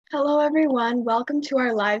Hello everyone, welcome to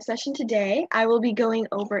our live session today. I will be going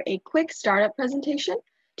over a quick startup presentation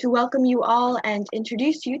to welcome you all and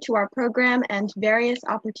introduce you to our program and various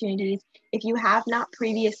opportunities if you have not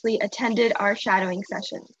previously attended our shadowing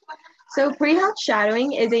sessions. So Pre-Health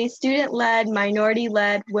Shadowing is a student-led,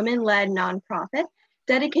 minority-led, women-led nonprofit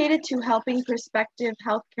dedicated to helping prospective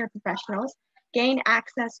healthcare professionals gain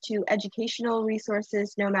access to educational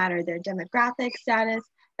resources no matter their demographic status,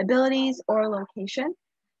 abilities, or location.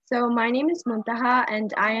 So my name is Muntaha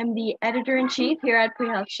and I am the editor-in-chief here at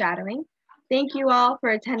Pre-Health Shadowing. Thank you all for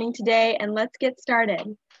attending today and let's get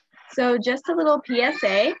started. So just a little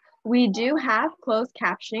PSA, we do have closed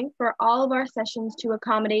captioning for all of our sessions to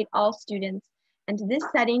accommodate all students, and this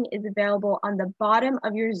setting is available on the bottom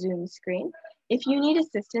of your Zoom screen. If you need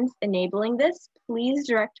assistance enabling this, please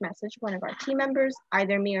direct message one of our team members,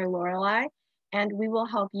 either me or Lorelei, and we will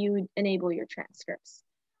help you enable your transcripts.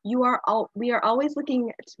 We are always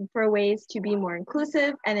looking for ways to be more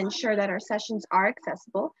inclusive and ensure that our sessions are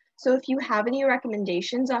accessible. So if you have any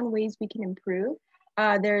recommendations on ways we can improve,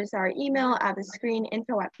 there's our email at the screen,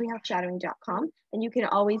 info@prehealthshadowing.com, and you can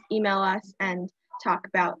always email us and talk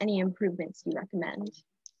about any improvements you recommend.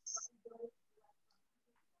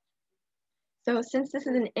 So since this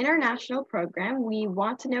is an international program, we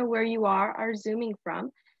want to know where you are Zooming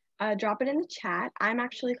from. Drop it in the chat. I'm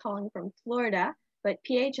actually calling from Florida, but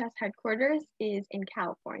PHS headquarters is in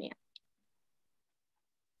California.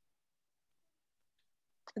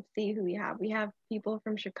 Let's see who we have. We have people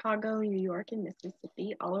from Chicago, New York, and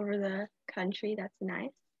Mississippi, all over the country. That's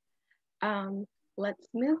nice. Let's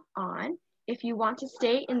move on. If you want to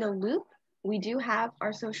stay in the loop, we do have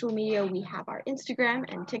our social media. We have our Instagram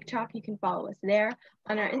and TikTok. You can follow us there.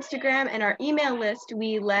 On our Instagram and our email list,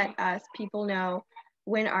 we let us people know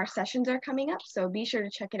when our sessions are coming up. So be sure to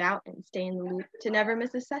check it out and stay in the loop to never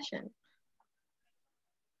miss a session.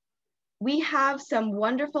 We have some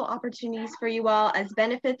wonderful opportunities for you all as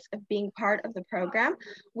benefits of being part of the program.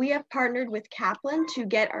 We have partnered with Kaplan to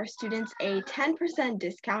get our students a 10%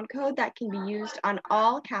 discount code that can be used on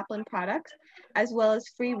all Kaplan products, as well as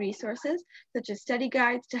free resources such as study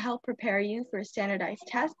guides to help prepare you for standardized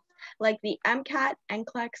tests like the MCAT,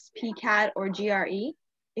 NCLEX, PCAT, or GRE.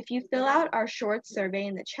 If you fill out our short survey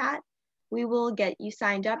in the chat, we will get you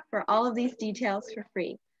signed up for all of these details for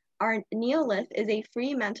free. Our Neolith is a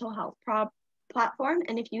free mental health platform,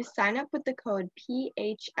 and if you sign up with the code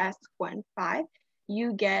PHS15,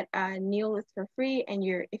 you get a Neolith for free. And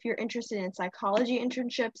if you're interested in psychology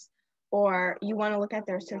internships or you want to look at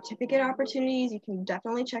their certificate opportunities, you can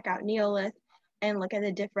definitely check out Neolith and look at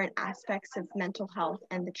the different aspects of mental health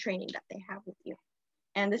and the training that they have with you.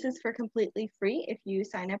 And this is for completely free if you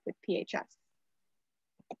sign up with PHS.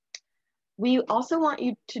 We also want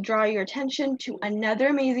you to draw your attention to another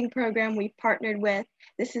amazing program we've partnered with.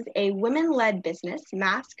 This is a women-led business,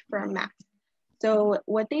 Mask for Masks. So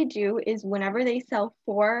what they do is whenever they sell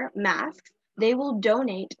 4 masks, they will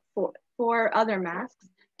donate 4 other masks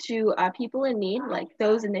to people in need, like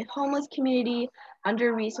those in the homeless community,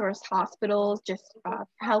 under-resourced hospitals, just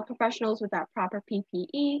health professionals without proper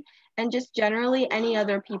PPE, and just generally any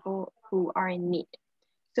other people who are in need.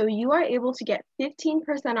 So you are able to get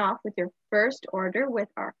 15% off with your first order with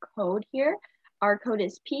our code here. Our code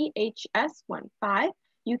is PHS15.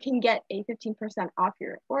 You can get a 15% off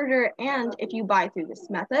your order, and if you buy through this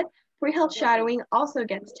method, Pre-Health Shadowing also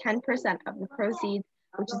gets 10% of the proceeds,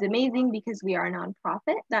 which is amazing because we are a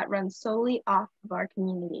nonprofit that runs solely off of our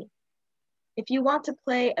community. If you want to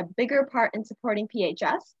play a bigger part in supporting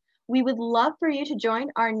PHS, we would love for you to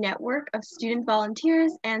join our network of student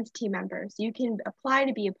volunteers and team members. You can apply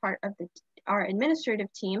to be a part of our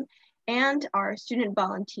administrative team and our student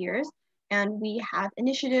volunteers. And we have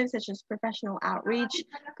initiatives such as professional outreach,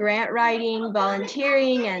 grant writing,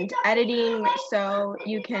 volunteering, and editing. So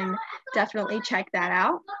you can definitely check that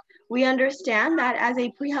out. We understand that as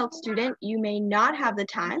a pre-health student, you may not have the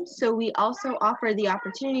time. So we also offer the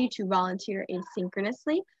opportunity to volunteer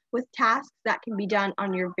asynchronously with tasks that can be done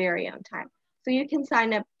on your very own time. So you can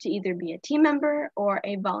sign up to either be a team member or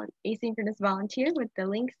a asynchronous volunteer with the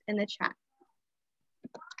links in the chat.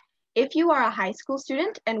 If you are a high school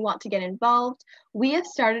student and want to get involved, we have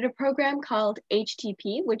started a program called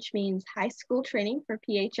HTP, which means High School Training for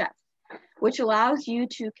PHS, which allows you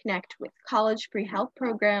to connect with college pre-health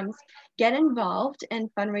programs, get involved in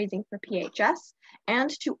fundraising for PHS, and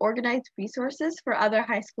to organize resources for other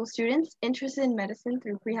high school students interested in medicine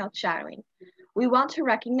through pre-health shadowing. We want to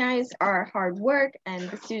recognize our hard work and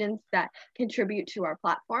the students that contribute to our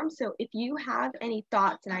platform. So if you have any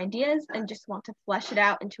thoughts and ideas and just want to flesh it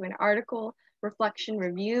out into an article, reflection,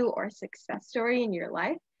 review, or success story in your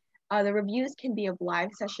life, The reviews can be of live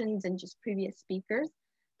sessions and just previous speakers.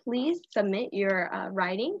 Please submit your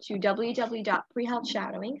writing to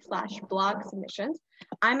www.prehealthshadowing/blog submissions.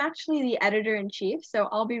 I'm actually the editor-in-chief, so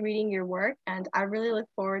I'll be reading your work, and I really look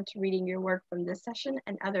forward to reading your work from this session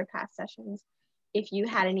and other past sessions if you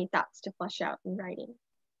had any thoughts to flesh out in writing.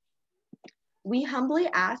 We humbly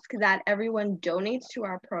ask that everyone donates to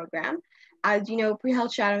our program. As you know,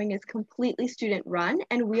 pre-health shadowing is completely student run,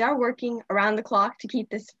 and we are working around the clock to keep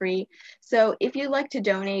this free. So if you'd like to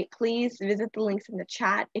donate, please visit the links in the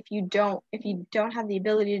chat. If you don't have the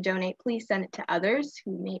ability to donate, please send it to others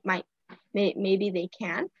who maybe they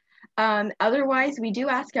can. Otherwise, we do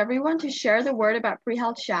ask everyone to share the word about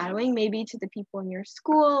pre-health shadowing, maybe to the people in your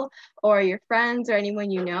school or your friends or anyone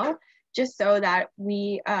you know, just so that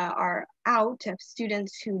we are out of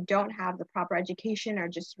students who don't have the proper education or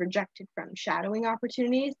just rejected from shadowing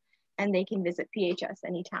opportunities, and they can visit PHS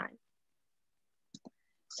anytime.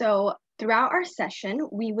 So throughout our session,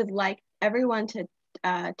 we would like everyone to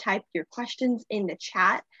type your questions in the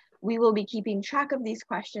chat. We will be keeping track of these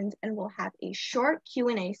questions, and we'll have a short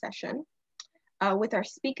Q&A session with our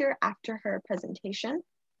speaker after her presentation.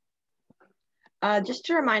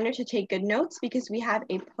 Just a reminder to take good notes because we have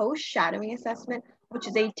a post-shadowing assessment, which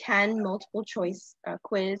is a 10 multiple choice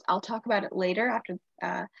quiz. I'll talk about it later after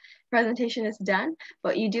the presentation is done,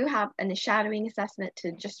 but you do have a shadowing assessment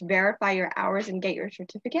to just verify your hours and get your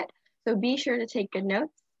certificate. So be sure to take good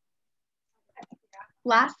notes.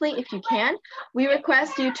 Lastly, if you can, we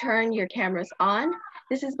request you turn your cameras on.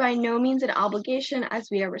 This is by no means an obligation as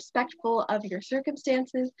we are respectful of your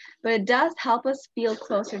circumstances, but it does help us feel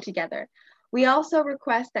closer together. We also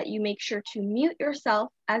request that you make sure to mute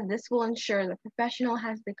yourself, as this will ensure the professional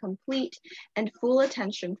has the complete and full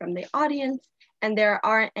attention from the audience and there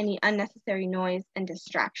aren't any unnecessary noise and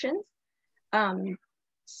distractions.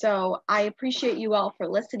 So I appreciate you all for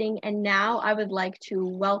listening, and now I would like to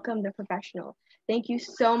welcome the professional. Thank you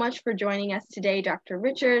so much for joining us today, Dr.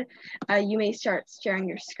 Richard. You may start sharing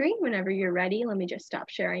your screen whenever you're ready. Let me just stop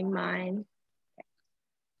sharing mine.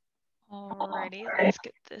 Alrighty, let's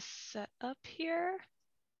get this set up here.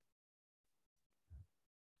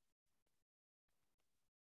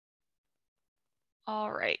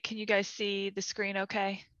 All right, can you guys see the screen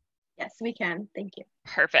okay? Yes, we can. Thank you.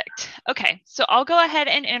 Perfect. Okay, so I'll go ahead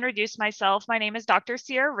and introduce myself. My name is Dr.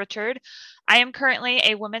 Sierra Richard. I am currently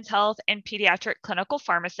a women's health and pediatric clinical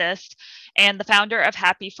pharmacist and the founder of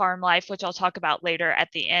Happy Farm Life, which I'll talk about later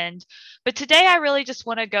at the end. But today I really just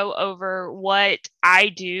want to go over what I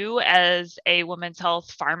do as a women's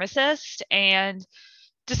health pharmacist and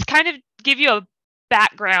just kind of give you a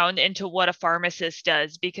background into what a pharmacist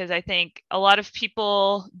does, because I think a lot of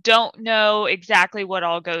people don't know exactly what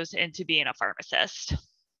all goes into being a pharmacist.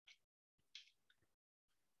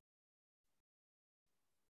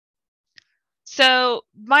 So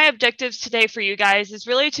my objectives today for you guys is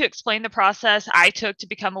really to explain the process I took to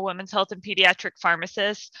become a women's health and pediatric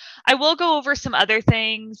pharmacist. I will go over some other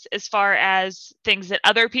things as far as things that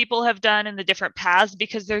other people have done in the different paths,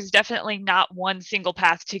 because there's definitely not one single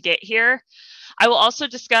path to get here. I will also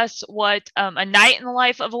discuss what a night in the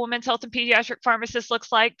life of a women's health and pediatric pharmacist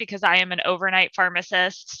looks like, because I am an overnight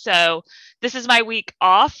pharmacist. So this is my week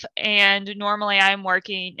off, and normally I'm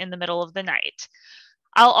working in the middle of the night.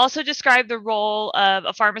 I'll also describe the role of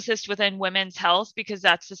a pharmacist within women's health, because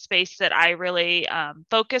that's the space that I really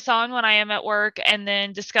focus on when I am at work, and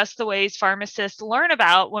then discuss the ways pharmacists learn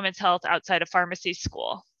about women's health outside of pharmacy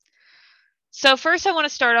school. So first, I want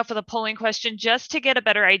to start off with a polling question just to get a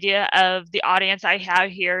better idea of the audience I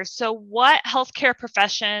have here. So what healthcare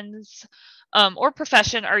professions or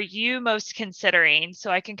profession are you most considering?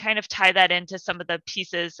 So I can kind of tie that into some of the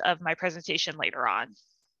pieces of my presentation later on.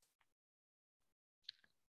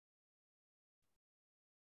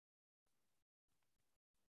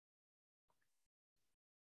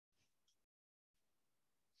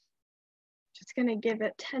 Just gonna give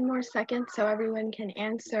it 10 more seconds so everyone can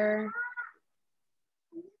answer.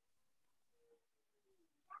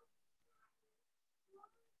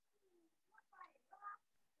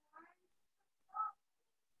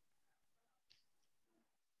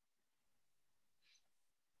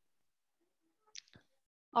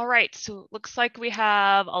 All right, so it looks like we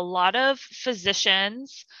have a lot of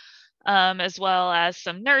physicians, as well as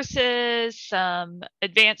some nurses, some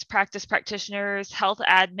advanced practice practitioners, health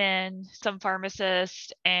admin, some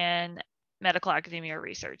pharmacists, and medical academia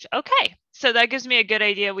research. Okay, so that gives me a good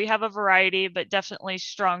idea. We have a variety, but definitely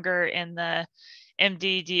stronger in the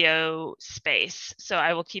MDDO space. So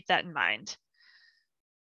I will keep that in mind.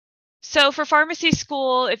 So for pharmacy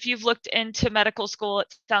school, if you've looked into medical school,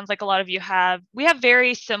 it sounds like a lot of you have. We have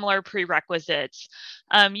very similar prerequisites.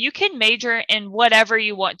 You can major in whatever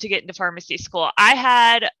you want to get into pharmacy school. I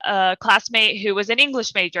had a classmate who was an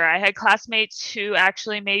English major. I had classmates who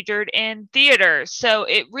actually majored in theater. So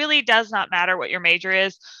it really does not matter what your major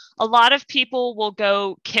is. A lot of people will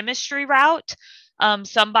go chemistry route.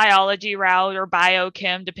 Some biology route or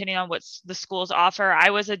biochem, depending on what the schools offer. I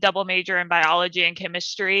was a double major in biology and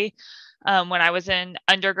chemistry when I was in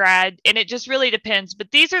undergrad, and it just really depends.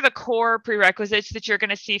 But these are the core prerequisites that you're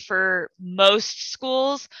going to see for most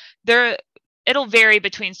schools. It'll vary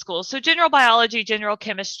between schools. So general biology, general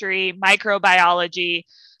chemistry, microbiology,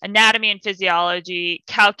 anatomy and physiology,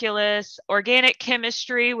 calculus, organic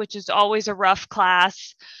chemistry, which is always a rough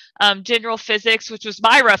class, general physics, which was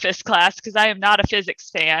my roughest class because I am not a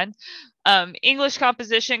physics fan. English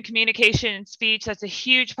composition, communication, and speech. That's a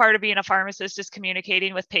huge part of being a pharmacist, is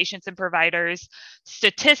communicating with patients and providers.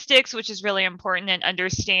 Statistics, which is really important in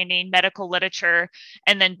understanding medical literature,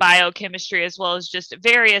 and then biochemistry, as well as just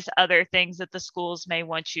various other things that the schools may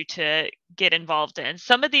want you to get involved in.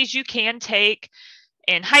 Some of these you can take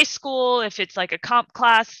in high school if it's like a comp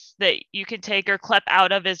class that you can take or CLEP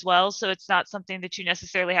out of as well. So it's not something that you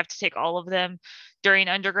necessarily have to take all of them during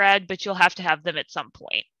undergrad, but you'll have to have them at some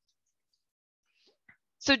point.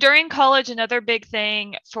 So during college, another big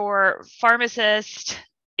thing for pharmacists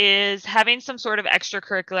is having some sort of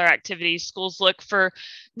extracurricular activities. Schools look for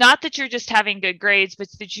not that you're just having good grades, but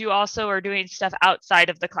that you also are doing stuff outside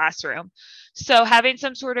of the classroom. So having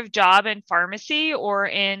some sort of job in pharmacy or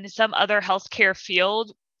in some other healthcare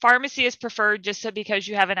field, pharmacy is preferred just so because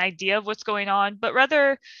you have an idea of what's going on, but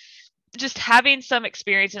rather just having some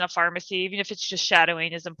experience in a pharmacy, even if it's just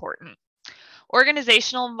shadowing, is important.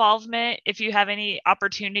 Organizational involvement, if you have any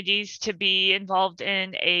opportunities to be involved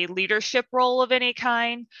in a leadership role of any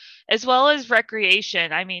kind, as well as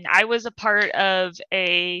recreation. I mean, I was a part of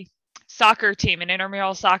a soccer team, an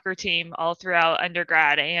intramural soccer team all throughout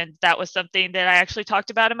undergrad. And that was something that I actually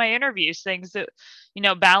talked about in my interviews, things that,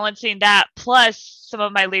 balancing that plus some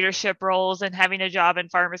of my leadership roles and having a job in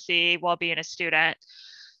pharmacy while being a student.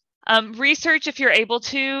 Research, if you're able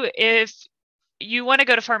to. If you want to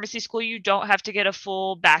go to pharmacy school, you don't have to get a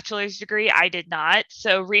full bachelor's degree. I did not.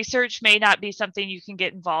 So research may not be something you can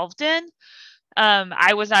get involved in.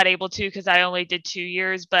 I was not able to because I only did 2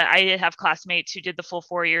 years, but I did have classmates who did the full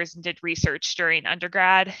 4 years and did research during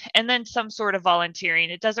undergrad, and then some sort of volunteering.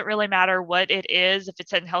 It doesn't really matter what it is, if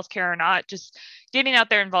it's in healthcare or not, just getting out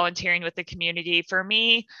there and volunteering with the community. For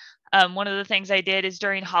me, one of the things I did is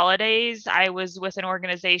during holidays, I was with an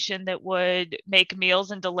organization that would make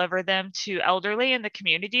meals and deliver them to elderly in the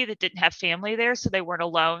community that didn't have family there, so they weren't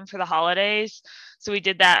alone for the holidays. So we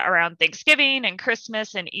did that around Thanksgiving and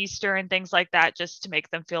Christmas and Easter and things like that, just to make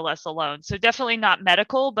them feel less alone. So definitely not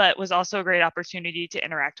medical, but was also a great opportunity to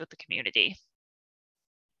interact with the community.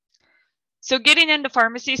 So getting into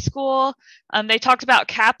pharmacy school, they talked about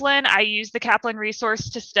Kaplan. I used the Kaplan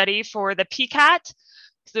resource to study for the PCAT,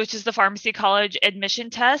 which is the pharmacy college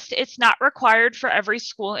admission test. It's not required for every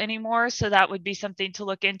school anymore, so that would be something to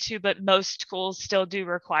look into, but most schools still do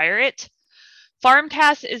require it.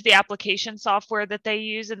 PharmCast is the application software that they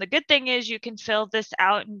use, and the good thing is you can fill this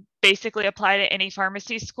out and basically apply to any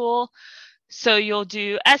pharmacy school. So you'll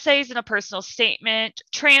do essays and a personal statement,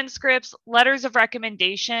 transcripts, letters of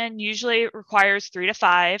recommendation. Usually it requires 3 to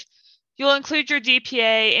 5. You'll include your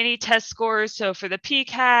GPA, any test scores. So for the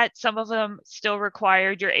PCAT, some of them still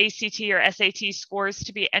required your ACT or SAT scores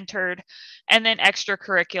to be entered, and then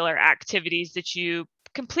extracurricular activities that you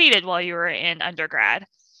completed while you were in undergrad.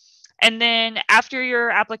 And then after your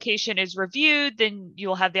application is reviewed, then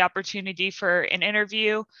you'll have the opportunity for an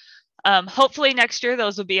interview. Hopefully next year,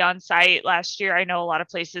 those will be on site. Last year, I know a lot of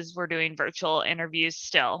places were doing virtual interviews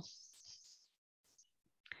still.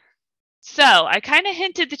 So I kind of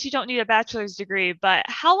hinted that you don't need a bachelor's degree, but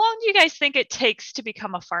how long do you guys think it takes to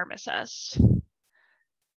become a pharmacist?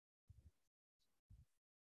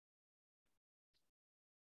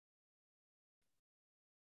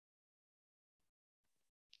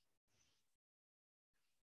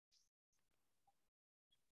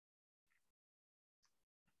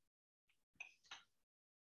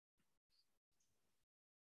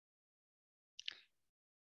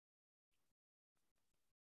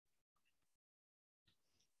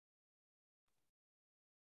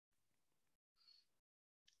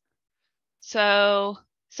 So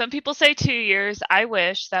some people say 2 years. I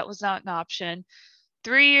wish that was not an option.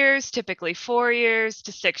 3 years, typically 4 years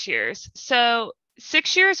to 6 years. So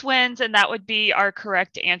 6 years wins, and that would be our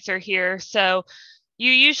correct answer here. So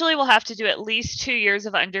you usually will have to do at least 2 years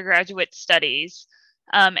of undergraduate studies.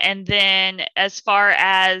 And then as far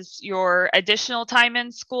as your additional time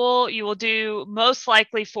in school, you will do most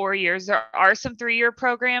likely 4 years. There are some 3-year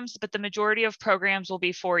programs, but the majority of programs will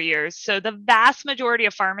be 4 years. So the vast majority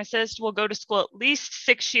of pharmacists will go to school at least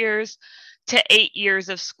 6 years to 8 years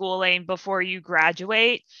of schooling before you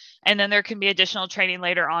graduate. And then there can be additional training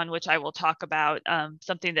later on, which I will talk about,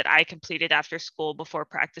 something that I completed after school before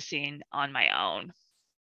practicing on my own.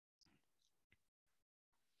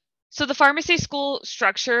 So the pharmacy school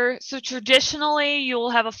structure, so traditionally you will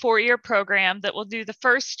have a 4-year program that will do the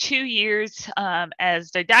first 2 years as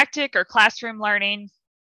didactic or classroom learning.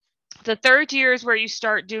 The third year is where you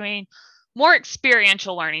start doing more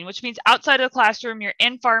experiential learning, which means outside of the classroom, you're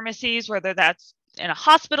in pharmacies, whether that's in a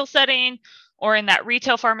hospital setting or in that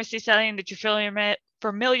retail pharmacy setting that you're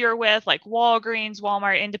familiar with, like Walgreens,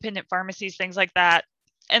 Walmart, independent pharmacies, things like that.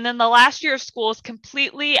 And then the last year of school is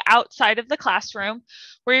completely outside of the classroom,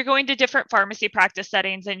 where you're going to different pharmacy practice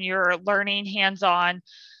settings and you're learning hands-on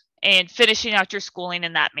and finishing out your schooling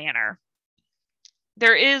in that manner.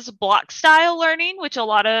 There is block style learning, which a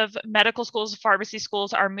lot of medical schools, pharmacy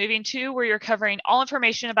schools are moving to, where you're covering all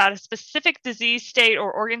information about a specific disease state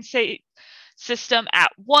or organ state system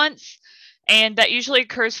at once. And that usually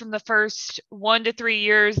occurs from the first 1 to 3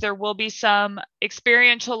 years. There will be some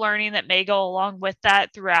experiential learning that may go along with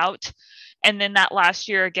that throughout. And then that last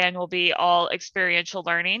year, again, will be all experiential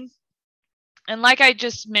learning. And like I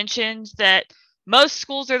just mentioned, that most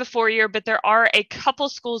schools are the 4-year, but there are a couple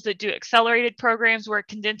schools that do accelerated programs where it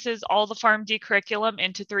condenses all the PharmD curriculum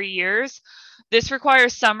into 3 years. This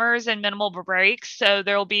requires summers and minimal breaks. So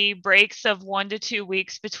there'll be breaks of 1 to 2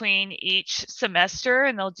 weeks between each semester,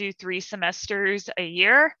 and they'll do 3 semesters a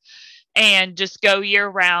year and just go year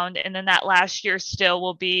round. And then that last year still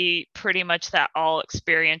will be pretty much that all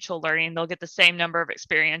experiential learning. They'll get the same number of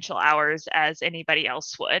experiential hours as anybody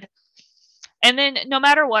else would. And then no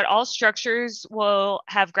matter what, all structures will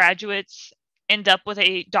have graduates end up with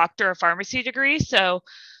a doctor of pharmacy degree. So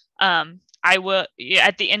I will,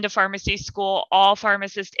 at the end of pharmacy school, all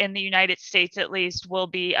pharmacists in the United States at least will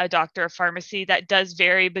be a doctor of pharmacy. That does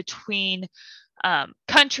vary between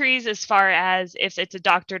countries as far as if it's a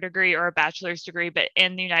doctor degree or a bachelor's degree, but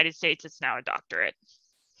in the United States, it's now a doctorate.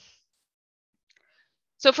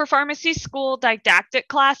 So for pharmacy school didactic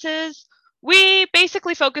classes, we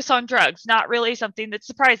basically focus on drugs, not really something that's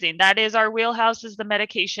surprising. That is our wheelhouse, is the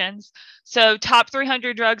medications. So top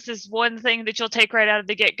 300 drugs is one thing that you'll take right out of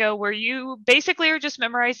the get-go, where you basically are just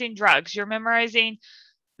memorizing drugs. You're memorizing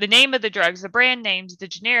the name of the drugs, the brand names, the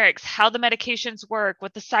generics, how the medications work,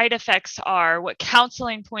 what the side effects are, what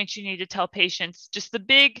counseling points you need to tell patients, just the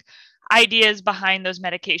big ideas behind those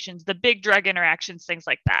medications, the big drug interactions, things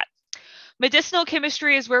like that. Medicinal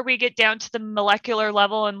chemistry is where we get down to the molecular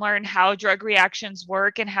level and learn how drug reactions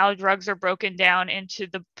work and how drugs are broken down into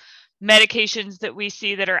the medications that we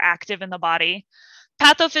see that are active in the body.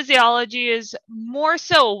 Pathophysiology is more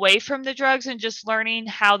so away from the drugs and just learning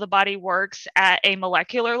how the body works at a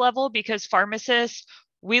molecular level, because pharmacists,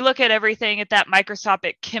 we look at everything at that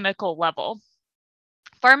microscopic chemical level.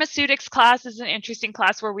 Pharmaceutics class is an interesting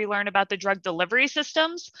class where we learn about the drug delivery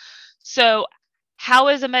systems. So how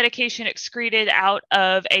is a medication excreted out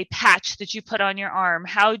of a patch that you put on your arm?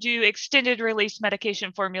 How do extended release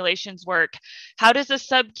medication formulations work? How does a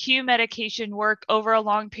sub-Q medication work over a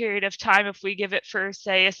long period of time if we give it for,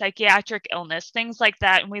 say, a psychiatric illness, things like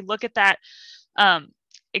that. And we look at that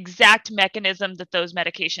exact mechanism that those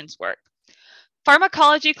medications work.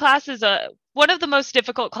 Pharmacology class is one of the most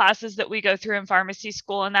difficult classes that we go through in pharmacy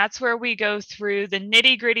school, and that's where we go through the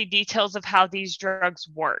nitty-gritty details of how these drugs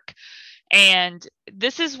work. And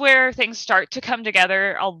this is where things start to come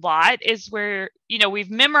together a lot, is where, you know, we've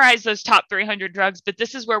memorized those top 300 drugs, but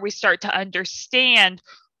this is where we start to understand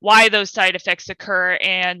why those side effects occur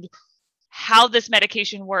and how this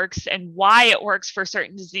medication works and why it works for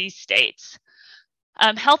certain disease states.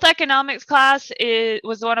 Health economics class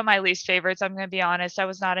was one of my least favorites. I'm going to be honest. I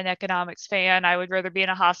was not an economics fan. I would rather be in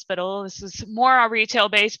a hospital. This was more retail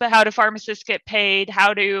based, but how do pharmacists get paid?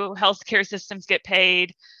 How do healthcare systems get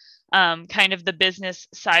paid? Kind of the business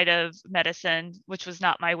side of medicine, which was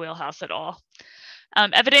not my wheelhouse at all.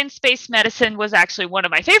 Evidence-based medicine was actually one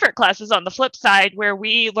of my favorite classes on the flip side, where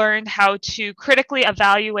we learned how to critically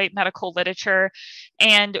evaluate medical literature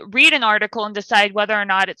and read an article and decide whether or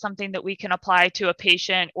not it's something that we can apply to a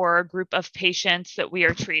patient or a group of patients that we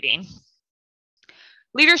are treating.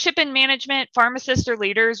 Leadership and management, pharmacists are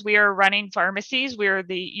leaders. We are running pharmacies. We are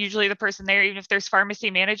usually the person there. Even if there's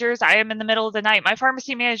pharmacy managers, I am in the middle of the night. My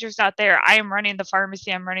pharmacy manager's not there. I am running the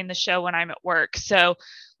pharmacy. I'm running the show when I'm at work. So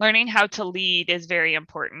learning how to lead is very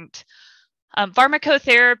important.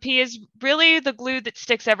 Pharmacotherapy is really the glue that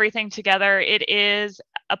sticks everything together. It is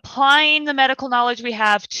applying the medical knowledge we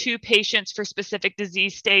have to patients for specific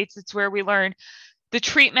disease states. It's where we learn the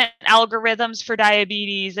treatment algorithms for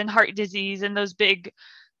diabetes and heart disease and those big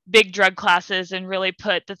drug classes, and really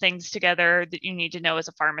put the things together that you need to know as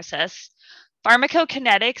a pharmacist.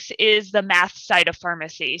 Pharmacokinetics is the math side of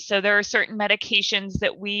pharmacy. So there are certain medications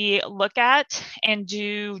that we look at and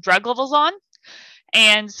do drug levels on.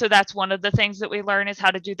 And so that's one of the things that we learn, is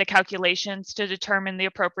how to do the calculations to determine the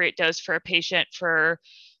appropriate dose for a patient for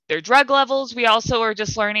their drug levels. We also are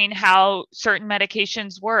just learning how certain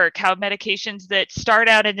medications work, how medications that start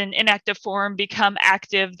out in an inactive form become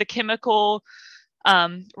active, the chemical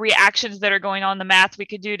reactions that are going on, the math we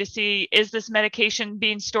could do to see, is this medication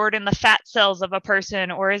being stored in the fat cells of a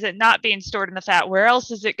person, or is it not being stored in the fat? Where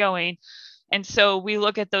else is it going? And so we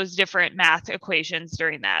look at those different math equations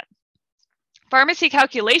during that. Pharmacy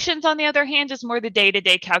calculations, on the other hand, is more the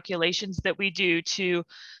day-to-day calculations that we do to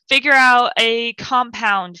figure out a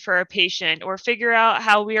compound for a patient, or figure out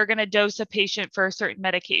how we are going to dose a patient for a certain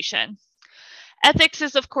medication. Ethics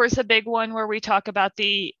is, of course, a big one, where we talk about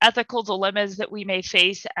the ethical dilemmas that we may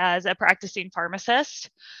face as a practicing pharmacist.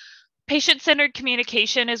 Patient-centered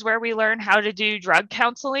communication is where we learn how to do drug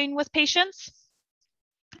counseling with patients.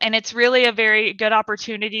 And it's really a very good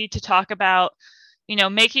opportunity to talk about,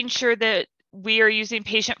 making sure that we are using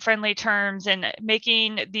patient-friendly terms and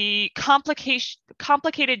making the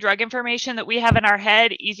complicated drug information that we have in our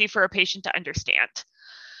head easy for a patient to understand.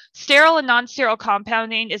 Sterile and non-sterile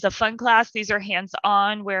compounding is a fun class. These are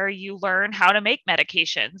hands-on, where you learn how to make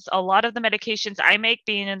medications. A lot of the medications I make,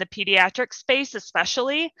 being in the pediatric space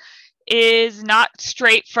especially, is not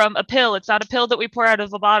straight from a pill. It's not a pill that we pour out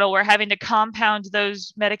of a bottle. We're having to compound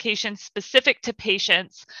those medications specific to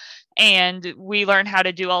patients, and we learn how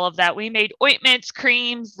to do all of that. We made ointments,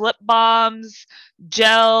 creams, lip balms,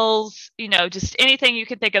 gels, just anything you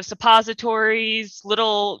can think of, suppositories,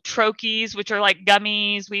 little troches, which are like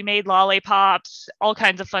gummies. We made lollipops, all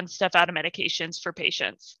kinds of fun stuff out of medications for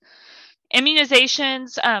patients.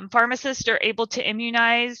 Immunizations, pharmacists are able to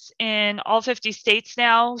immunize in all 50 states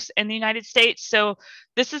now in the United States. So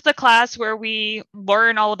this is the class where we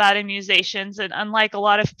learn all about immunizations. And unlike a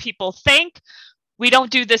lot of people think, we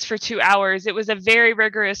don't do this for 2 hours. It was a very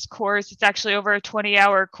rigorous course. It's actually over a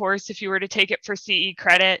 20-hour course if you were to take it for CE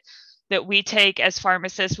credit, that we take as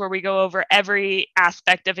pharmacists, where we go over every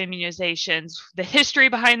aspect of immunizations, the history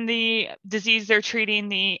behind the disease they're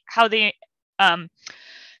treating, how the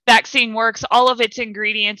vaccine works, all of its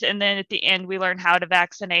ingredients, and then at the end we learn how to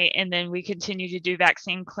vaccinate, and then we continue to do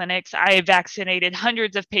vaccine clinics. I vaccinated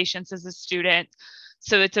hundreds of patients as a student,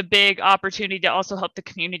 so it's a big opportunity to also help the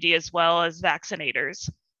community as well as vaccinators.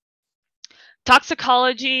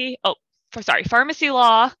 Toxicology, pharmacy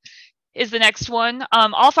law is the next one.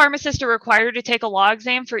 All pharmacists are required to take a law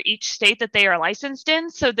exam for each state that they are licensed in.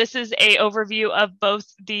 So this is an overview of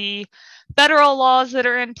both the federal laws that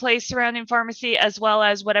are in place surrounding pharmacy, as well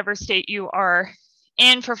as whatever state you are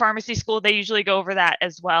in for pharmacy school. They usually go over that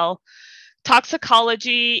as well.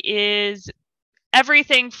 Toxicology is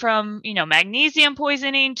everything from, magnesium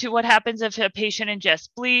poisoning to what happens if a patient ingests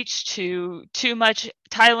bleach, to too much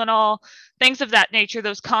Tylenol, things of that nature,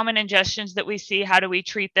 those common ingestions that we see, how do we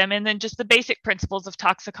treat them? And then just the basic principles of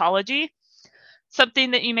toxicology.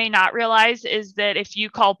 Something that you may not realize is that if you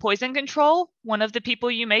call poison control, one of the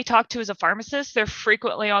people you may talk to is a pharmacist. They're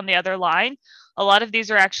frequently on the other line. A lot of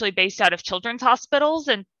these are actually based out of children's hospitals,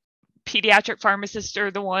 and pediatric pharmacists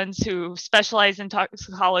are the ones who specialize in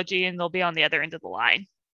toxicology, and they'll be on the other end of the line.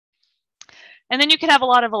 And then you can have a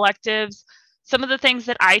lot of electives. Some of the things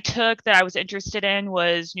that I took that I was interested in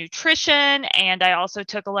was nutrition, and I also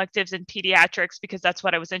took electives in pediatrics because that's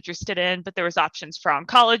what I was interested in, but there was options for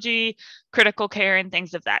oncology, critical care, and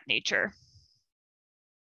things of that nature.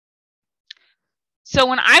 So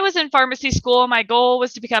when I was in pharmacy school, my goal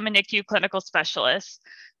was to become a NICU clinical specialist.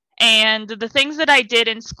 And the things that I did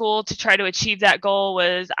in school to try to achieve that goal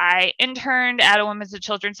was I interned at a women's and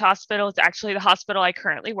children's hospital. It's actually the hospital I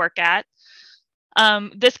currently work at.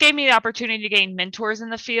 This gave me the opportunity to gain mentors in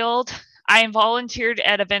the field. I volunteered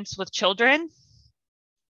at events with children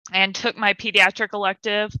and took my pediatric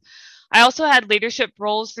elective. I also had leadership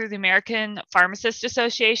roles through the American Pharmacist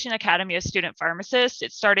Association, Academy of Student Pharmacists.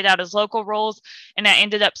 It started out as local roles, and I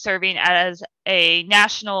ended up serving as a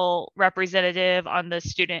national representative on the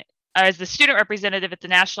student representative at the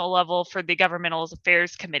national level for the Governmental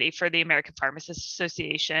Affairs Committee for the American Pharmacist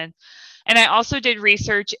Association. And I also did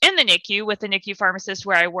research in the NICU with the NICU pharmacist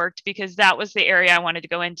where I worked, because that was the area I wanted to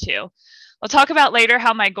go into. I'll talk about later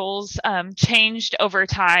how my goals changed over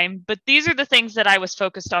time, but these are the things that I was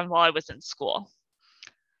focused on while I was in school.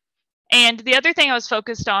 And the other thing I was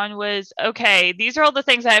focused on was, okay, these are all the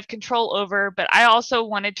things I have control over, but I also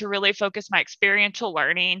wanted to really focus my experiential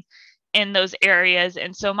learning in those areas.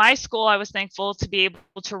 And so my school, I was thankful to be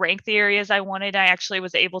able to rank the areas I wanted. I actually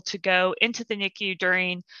was able to go into the NICU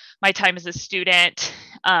during my time as a student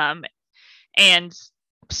and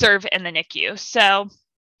serve in the NICU. So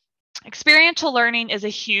experiential learning is a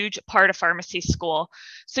huge part of pharmacy school.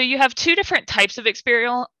 So you have two different types of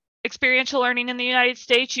experiential learning in the United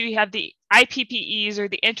States. You have the IPPEs, or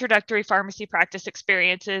the introductory pharmacy practice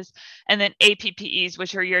experiences, and then APPEs,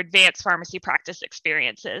 which are your advanced pharmacy practice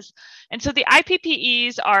experiences. And so the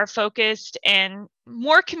IPPEs are focused in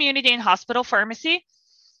more community and hospital pharmacy.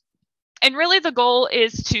 And really the goal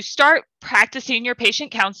is to start practicing your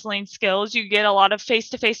patient counseling skills. You get a lot of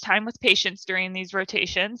face-to-face time with patients during these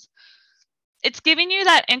rotations. It's giving you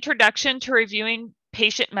that introduction to reviewing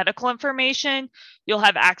patient medical information. You'll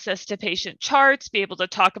have access to patient charts, be able to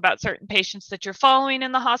talk about certain patients that you're following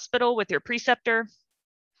in the hospital with your preceptor.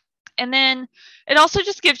 And then it also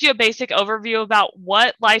just gives you a basic overview about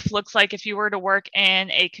what life looks like if you were to work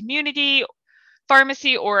in a community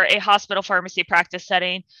pharmacy or a hospital pharmacy practice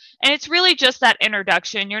setting. And it's really just that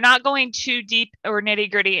introduction. You're not going too deep or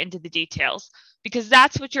nitty-gritty into the details, because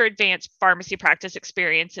that's what your advanced pharmacy practice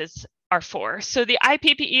experiences are for. So the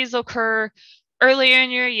IPPEs occur earlier in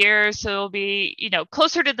your year, so it'll be,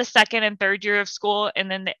 closer to the second and third year of school,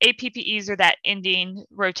 and then the APPEs are that ending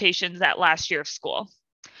rotations, that last year of school.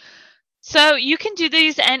 So you can do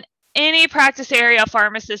these in any practice area a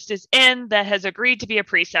pharmacist is in that has agreed to be a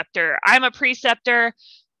preceptor. I'm a preceptor,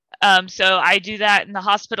 so I do that in the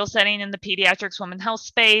hospital setting in the pediatrics women's health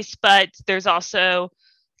space, but there's also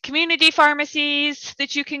community pharmacies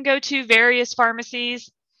that you can go to, various pharmacies,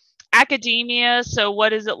 academia. So what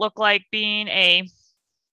does it look like being a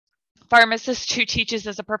pharmacist who teaches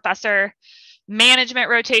as a professor? Management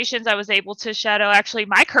rotations, I was able to shadow actually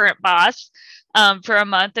my current boss for a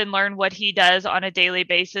month and learn what he does on a daily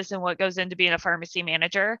basis and what goes into being a pharmacy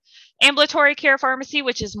manager. Ambulatory care pharmacy,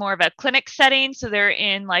 which is more of a clinic setting. So they're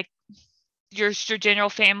in like your general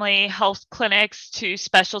family health clinics to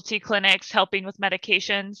specialty clinics, helping with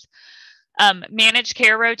medications. Managed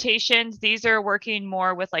care rotations, these are working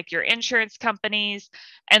more with like your insurance companies,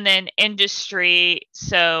 and then industry.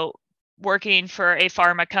 So working for a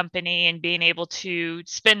pharma company and being able to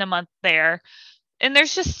spend a month there. And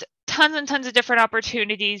there's just tons and tons of different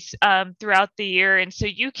opportunities throughout the year. And so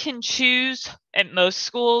you can choose at most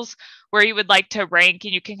schools where you would like to rank,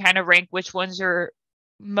 and you can kind of rank which ones you're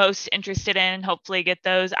most interested in and hopefully get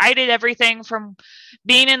those. I did everything from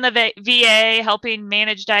being in the VA, helping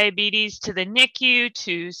manage diabetes, to the NICU,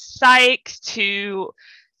 to psych, to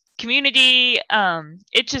community.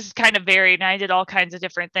 It just kind of varied, and I did all kinds of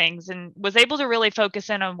different things and was able to really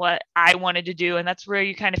focus in on what I wanted to do. And that's where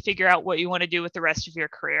you kind of figure out what you want to do with the rest of your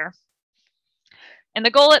career. And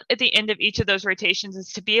the goal at the end of each of those rotations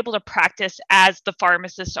is to be able to practice as the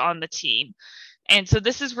pharmacist on the team. And so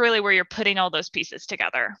this is really where you're putting all those pieces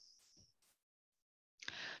together.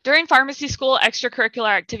 During pharmacy school, extracurricular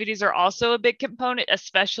activities are also a big component,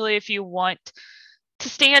 especially if you want to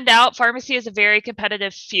stand out. Pharmacy is a very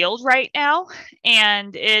competitive field right now,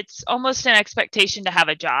 and it's almost an expectation to have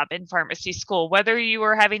a job in pharmacy school, whether you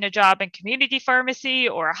are having a job in community pharmacy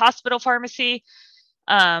or a hospital pharmacy.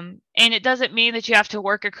 And it doesn't mean that you have to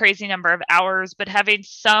work a crazy number of hours, but having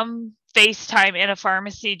some face time in a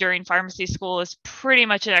pharmacy during pharmacy school is pretty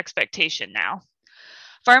much an expectation now.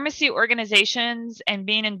 Pharmacy organizations and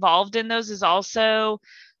being involved in those is also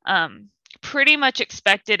pretty much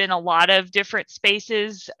expected in a lot of different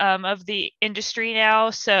spaces of the industry now.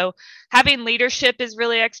 So having leadership is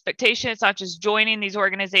really expectation. It's not just joining these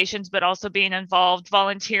organizations, but also being involved,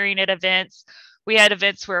 volunteering at events. We had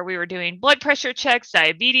events where we were doing blood pressure checks,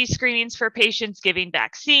 diabetes screenings for patients, giving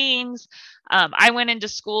vaccines. I went into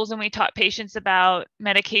schools and we taught patients about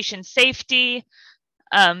medication safety.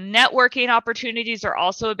 Networking opportunities are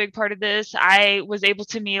also a big part of this. I was able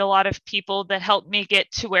to meet a lot of people that helped me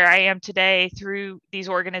get to where I am today through these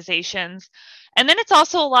organizations. And then it's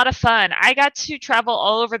also a lot of fun. I got to travel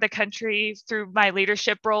all over the country through my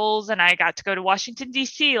leadership roles, and I got to go to Washington,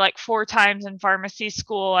 D.C. like 4 times in pharmacy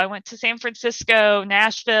school. I went to San Francisco,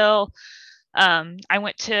 Nashville. I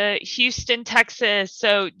went to Houston, Texas.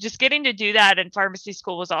 So just getting to do that in pharmacy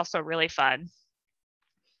school was also really fun.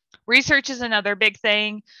 Research is another big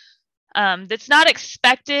thing that's not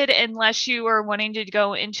expected unless you are wanting to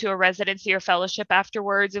go into a residency or fellowship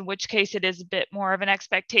afterwards, in which case it is a bit more of an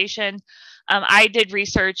expectation. I did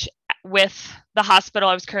research with the hospital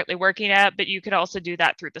I was currently working at, but you could also do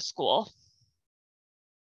that through the school.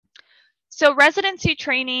 So residency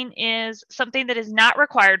training is something that is not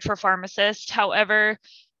required for pharmacists. However,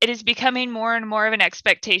 it is becoming more and more of an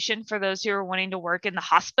expectation for those who are wanting to work in the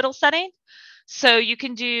hospital setting. So you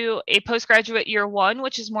can do a postgraduate year one,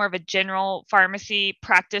 which is more of a general pharmacy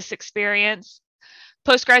practice experience.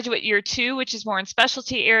 Postgraduate year two, which is more in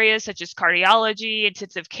specialty areas such as cardiology,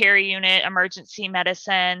 intensive care unit, emergency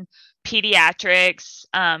medicine, pediatrics.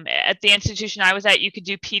 At the institution I was at, you could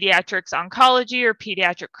do pediatrics oncology or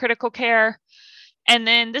pediatric critical care. And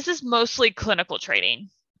then this is mostly clinical training.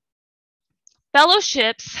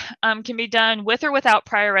 Fellowships can be done with or without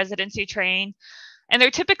prior residency training, and they're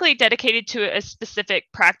typically dedicated to a specific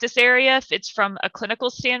practice area if it's from a clinical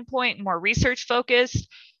standpoint, more research focused,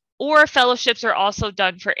 or fellowships are also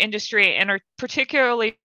done for industry and are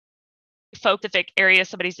particularly specific area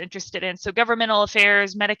somebody's interested in. So governmental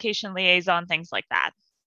affairs, medication liaison, things like that.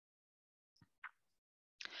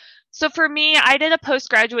 So for me, I did a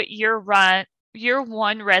postgraduate year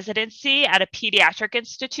one residency at a pediatric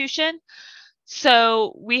institution.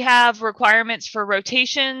 So we have requirements for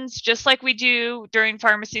rotations, just like we do during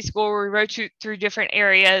pharmacy school, where we rotate through different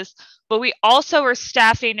areas, but we also are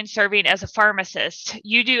staffing and serving as a pharmacist.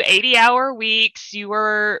 You do 80-hour weeks. You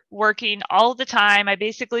were working all the time. I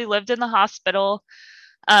basically lived in the hospital.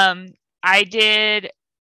 I did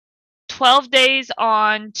 12 days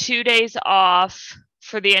on, 2 days off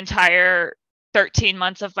for the entire 13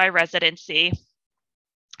 months of my residency.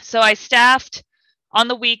 So I staffed on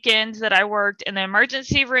the weekends that I worked in the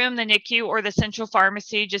emergency room, the NICU, or the central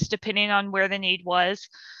pharmacy, just depending on where the need was.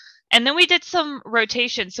 And then we did some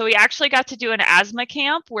rotations. So we actually got to do an asthma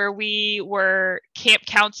camp where we were camp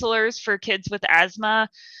counselors for kids with asthma.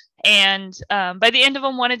 And by the end of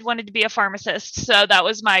them, wanted to be a pharmacist. So that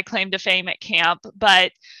was my claim to fame at camp.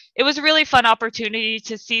 But it was a really fun opportunity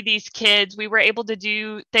to see these kids. We were able to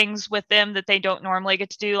do things with them that they don't normally get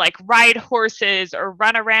to do, like ride horses or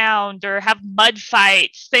run around or have mud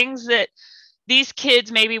fights, things that these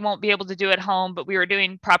kids maybe won't be able to do at home. But we were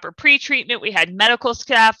doing proper pre-treatment. We had medical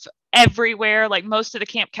staff everywhere. Like most of the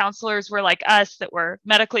camp counselors were like us that were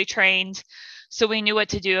medically trained. So we knew what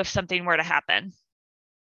to do if something were to happen.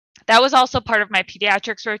 That was also part of my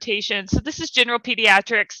pediatrics rotation. So this is general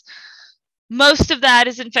pediatrics. Most of that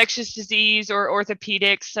is infectious disease or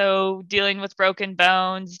orthopedics. So dealing with broken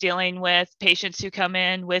bones, dealing with patients who come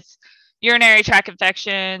in with urinary tract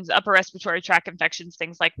infections, upper respiratory tract infections,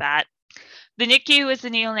 things like that. The NICU is the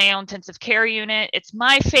neonatal intensive care unit. It's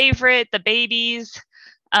my favorite, the babies.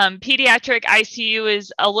 Pediatric ICU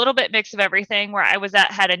is a little bit mix of everything. Where I was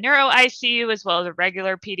at had a neuro ICU as well as a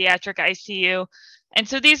regular pediatric ICU. And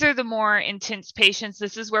so these are the more intense patients.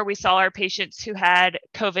 This is where we saw our patients who had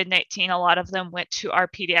COVID-19. A lot of them went to our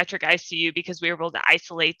pediatric ICU because we were able to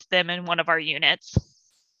isolate them in one of our units.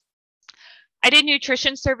 I did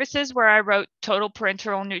nutrition services where I wrote total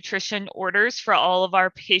parenteral nutrition orders for all of our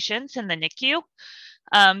patients in the NICU.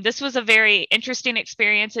 This was a very interesting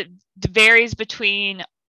experience. It varies between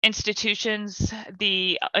institutions,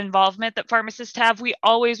 the involvement that pharmacists have. We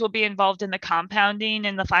always will be involved in the compounding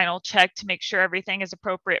and the final check to make sure everything is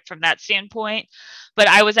appropriate from that standpoint. But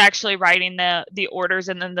I was actually writing the orders,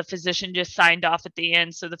 and then the physician just signed off at the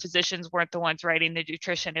end. So the physicians weren't the ones writing the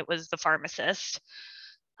nutrition, it was the pharmacist.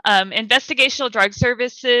 Investigational drug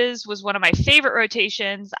services was one of my favorite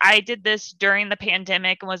rotations. I did this during the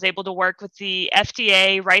pandemic and was able to work with the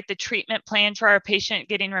FDA, write the treatment plan for our patient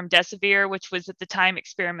getting remdesivir, which was at the time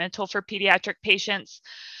experimental for pediatric patients,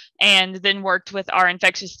 and then worked with our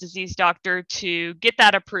infectious disease doctor to get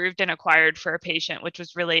that approved and acquired for a patient, which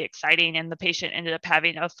was really exciting, and the patient ended up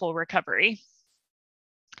having a full recovery.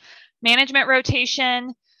 Management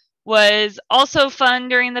rotation was also fun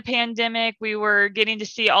during the pandemic. We were getting to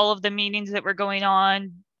see all of the meetings that were going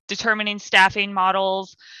on, determining staffing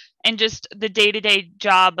models, and just the day-to-day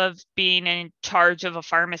job of being in charge of a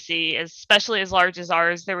pharmacy, especially as large as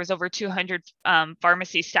ours. There was over 200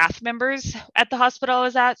 pharmacy staff members at the hospital I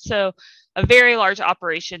was at, so a very large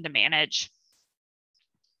operation to manage.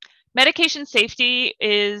 Medication safety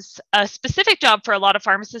is a specific job for a lot of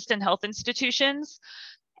pharmacists and health institutions.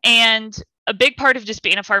 And a big part of just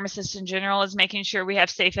being a pharmacist in general is making sure we have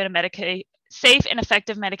safe and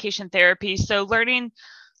effective medication therapy. So learning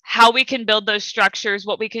how we can build those structures,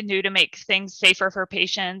 what we can do to make things safer for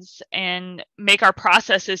patients and make our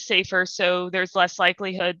processes safer so there's less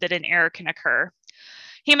likelihood that an error can occur.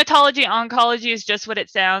 Hematology oncology is just what it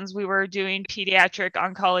sounds. We were doing pediatric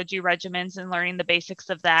oncology regimens and learning the basics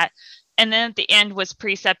of that. And then at the end was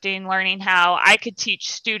precepting, learning how I could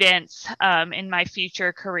teach students in my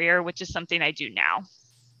future career, which is something I do now.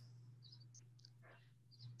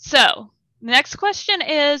 So the next question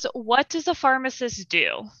is, what does a pharmacist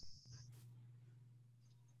do?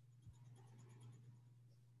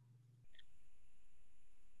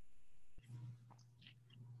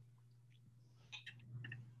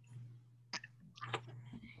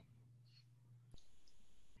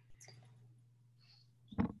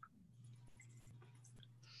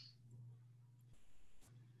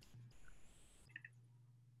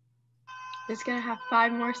 Just gonna have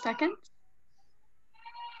 5 more seconds.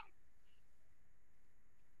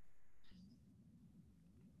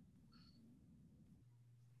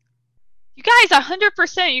 You guys,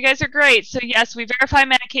 100%, you guys are great. So yes, we verify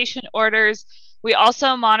medication orders. We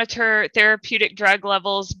also monitor therapeutic drug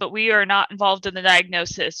levels, but we are not involved in the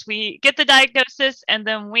diagnosis. We get the diagnosis and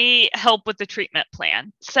then we help with the treatment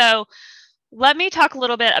plan. So let me talk a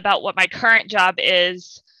little bit about what my current job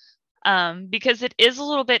is, because it is a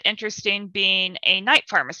little bit interesting being a night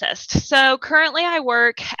pharmacist. So currently I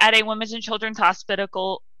work at a women's and children's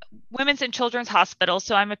hospital.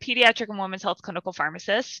 So I'm a pediatric and women's health clinical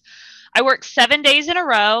pharmacist. I work 7 days in a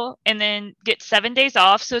row and then get 7 days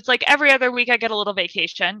off. So it's like every other week I get a little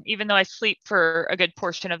vacation, even though I sleep for a good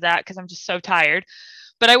portion of that because I'm just so tired.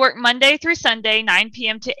 But I work Monday through Sunday, 9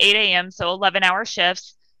 p.m. to 8 a.m., so 11-hour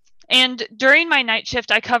shifts. And during my night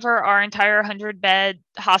shift, I cover our entire 100-bed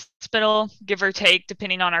hospital, give or take,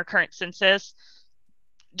 depending on our current census.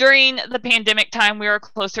 During the pandemic time, we were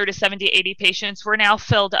closer to 70, 80 patients. We're now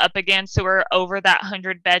filled up again, so we're over that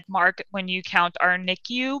 100-bed mark when you count our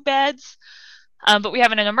NICU beds. But we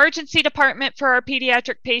have an emergency department for our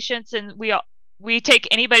pediatric patients, and we take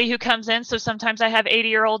anybody who comes in. So sometimes I have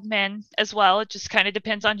 80-year-old men as well. It just kind of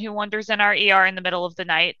depends on who wanders in our ER in the middle of the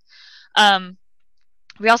night.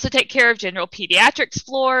 We also take care of general pediatrics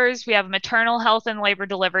floors. We have a maternal health and labor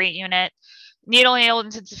delivery unit, neonatal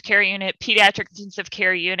intensive care unit, pediatric intensive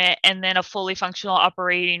care unit, and then a fully functional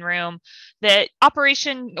operating room. The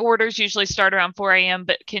operation orders usually start around 4 a.m.,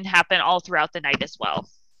 but can happen all throughout the night as well.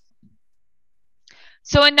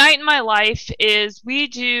 So a night in my life is we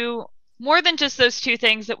do more than just those 2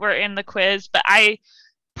 things that were in the quiz, but I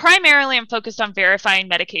primarily am focused on verifying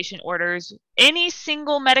medication orders. Any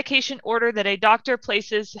single medication order that a doctor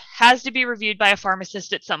places has to be reviewed by a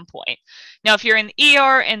pharmacist at some point. Now, if you're in the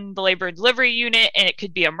ER and the labor and delivery unit and it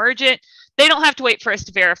could be emergent, they don't have to wait for us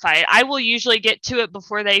to verify it. I will usually get to it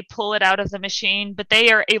before they pull it out of the machine, but they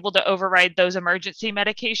are able to override those emergency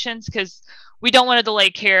medications because we don't want to delay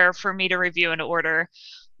care for me to review an order.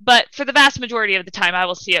 But for the vast majority of the time, I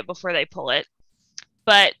will see it before they pull it.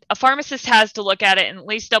 But a pharmacist has to look at it and at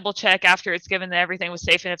least double check after it's given that everything was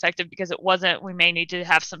safe and effective, because it wasn't, we may need to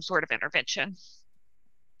have some sort of intervention.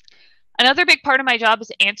 Another big part of my job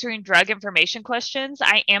is answering drug information questions.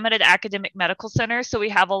 I am at an academic medical center, so we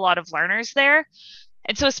have a lot of learners there.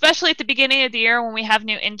 And so especially at the beginning of the year when we have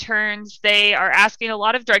new interns, they are asking a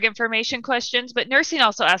lot of drug information questions, but nursing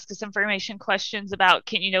also asks us information questions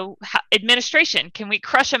about, administration. Can we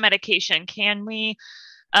crush a medication? Can we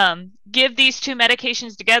give these 2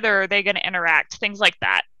 medications together? Are they going to interact? Things like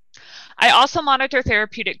that. I also monitor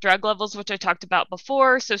therapeutic drug levels, which I talked about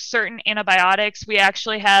before. So certain antibiotics, we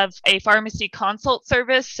actually have a pharmacy consult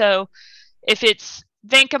service. So if it's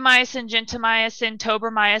vancomycin, gentamicin,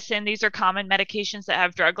 tobramycin, these are common medications that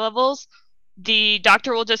have drug levels. The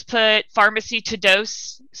doctor will just put pharmacy to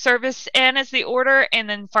dose service in as the order, and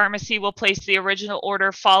then pharmacy will place the original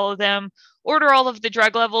order, follow them, order all of the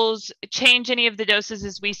drug levels, change any of the doses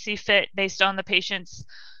as we see fit based on the patient's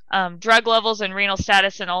drug levels and renal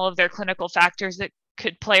status and all of their clinical factors that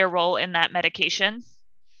could play a role in that medication.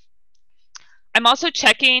 I'm also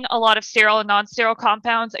checking a lot of sterile and non-sterile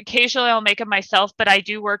compounds. Occasionally I'll make them myself, but I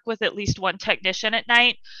do work with at least 1 technician at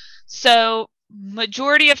night. So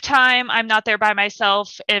majority of time I'm not there by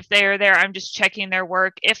myself. If they're there, I'm just checking their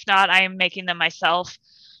work. If not, I am making them myself.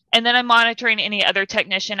 And then I'm monitoring any other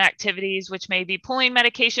technician activities, which may be pulling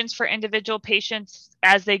medications for individual patients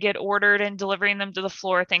as they get ordered and delivering them to the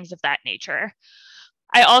floor, things of that nature.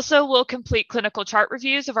 I also will complete clinical chart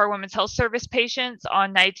reviews of our women's health service patients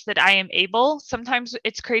on nights that I am able. Sometimes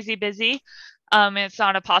it's crazy busy. It's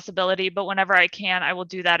not a possibility, but whenever I can, I will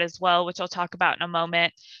do that as well, which I'll talk about in a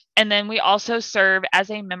moment. And then we also serve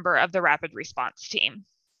as a member of the rapid response team.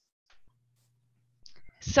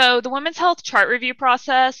 So the women's health chart review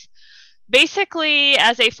process, basically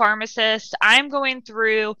as a pharmacist, I'm going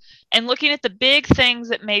through and looking at the big things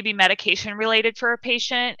that may be medication related for a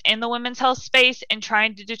patient in the women's health space and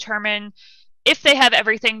trying to determine if they have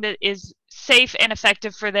everything that is safe and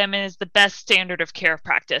effective for them and is the best standard of care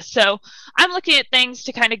practice. So I'm looking at things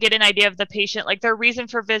to kind of get an idea of the patient, like their reason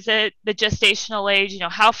for visit, the gestational age,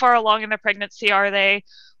 how far along in their pregnancy are they,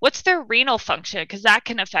 What's their renal function? Because that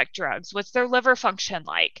can affect drugs. What's their liver function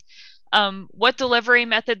like? What delivery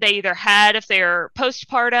method they either had if they're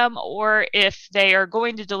postpartum, or if they are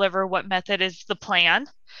going to deliver, what method is the plan?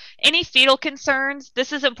 Any fetal concerns?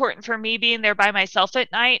 This is important for me being there by myself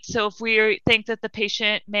at night. So if we think that the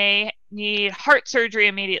patient may need heart surgery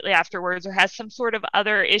immediately afterwards or has some sort of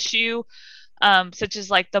other issue, such as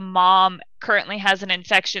like the mom currently has an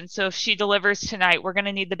infection, so if she delivers tonight, we're going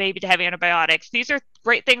to need the baby to have antibiotics. These are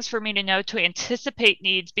great things for me to know to anticipate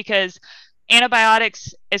needs, because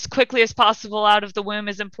antibiotics as quickly as possible out of the womb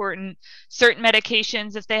is important. Certain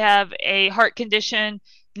medications, if they have a heart condition,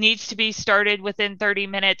 needs to be started within 30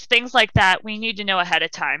 minutes. Things like that we need to know ahead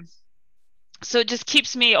of time. So it just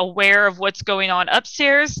keeps me aware of what's going on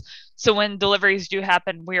upstairs, so when deliveries do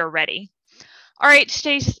happen, we are ready. RH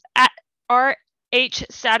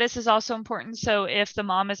status is also important. So if the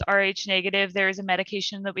mom is Rh negative, there is a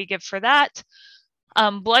medication that we give for that.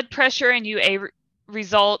 Blood pressure and UA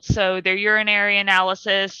results, so their urinary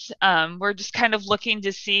analysis. We're just kind of looking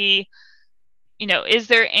to see, is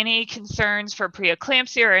there any concerns for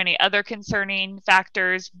preeclampsia or any other concerning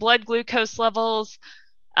factors? Blood glucose levels,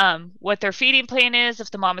 what their feeding plan is.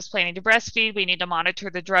 If the mom is planning to breastfeed, we need to monitor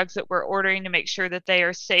the drugs that we're ordering to make sure that they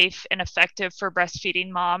are safe and effective for breastfeeding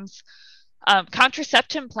moms.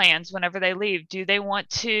 Contraception plans whenever they leave. Do they want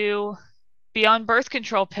to be on birth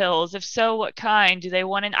control pills? If so, what kind? Do they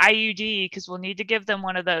want an IUD? Because we'll need to give them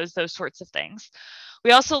one of those sorts of things. We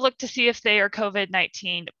also look to see if they are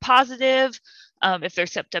COVID-19 positive. If they're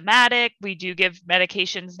symptomatic, we do give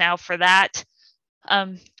medications now for that.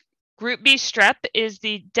 Group B strep is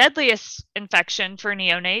the deadliest infection for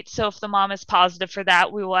neonates. So if the mom is positive for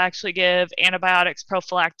that, we will actually give antibiotics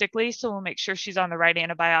prophylactically. So we'll make sure she's on the right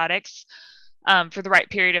antibiotics for the right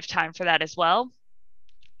period of time for that as well.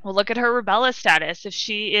 We'll look at her rubella status. If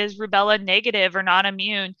she is rubella negative or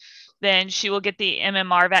non-immune, then she will get the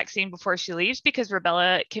MMR vaccine before she leaves, because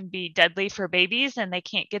rubella can be deadly for babies and they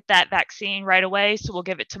can't get that vaccine right away. So we'll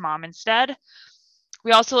give it to mom instead.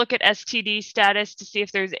 We also look at STD status to see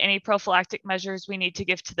if there's any prophylactic measures we need to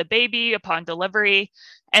give to the baby upon delivery.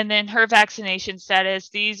 And then her vaccination status.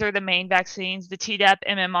 These are the main vaccines: the Tdap,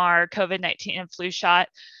 MMR, COVID-19, and flu shot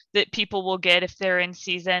that people will get if they're in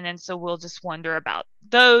season. And so we'll just wonder about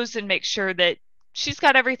those and make sure that she's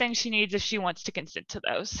got everything she needs if she wants to consent to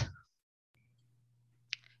those.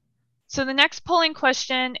 So the next polling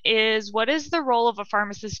question is, what is the role of a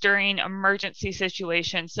pharmacist during emergency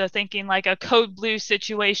situations? So thinking like a code blue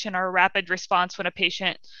situation or a rapid response when a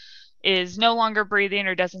patient is no longer breathing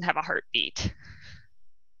or doesn't have a heartbeat.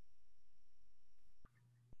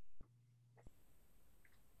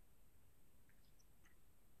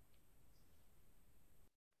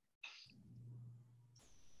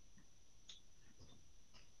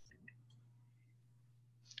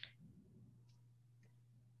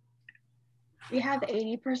 We have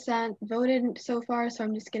 80% voted so far, so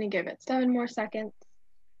I'm just going to give it 7 more seconds.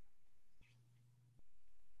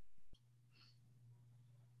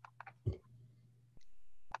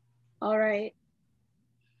 All right.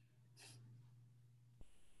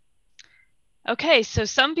 Okay, so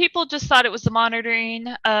some people just thought it was the monitoring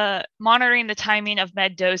the timing of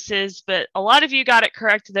med doses, but a lot of you got it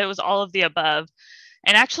correct that it was all of the above.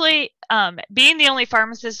 And actually, being the only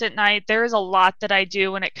pharmacist at night, there is a lot that I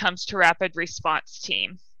do when it comes to rapid response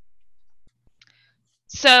team.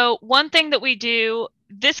 So one thing that we do,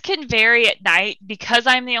 this can vary at night because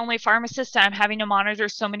I'm the only pharmacist and I'm having to monitor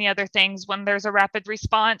so many other things when there's a rapid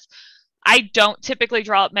response. I don't typically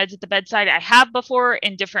draw up meds at the bedside. I have before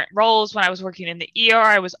in different roles. When I was working in the ER,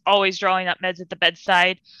 I was always drawing up meds at the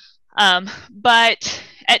bedside. But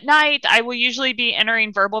at night, I will usually be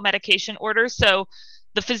entering verbal medication orders. So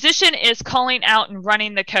the physician is calling out and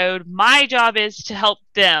running the code. My job is to help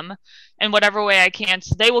them in whatever way I can.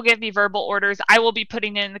 So they will give me verbal orders. I will be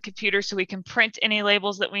putting it in the computer so we can print any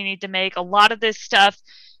labels that we need to make. A lot of this stuff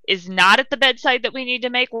is not at the bedside that we need to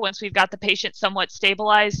make once we've got the patient somewhat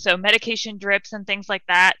stabilized. So medication drips and things like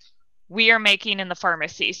that, we are making in the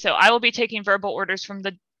pharmacy. So I will be taking verbal orders from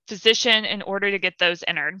the physician in order to get those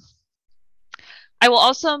entered. I will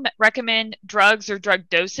also recommend drugs or drug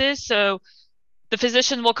doses. So the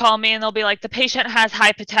physician will call me and they'll be like, the patient has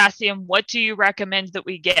high potassium. What do you recommend that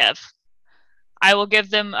we give? I will give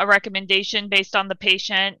them a recommendation based on the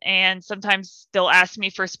patient, and sometimes they'll ask me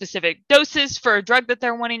for specific doses for a drug that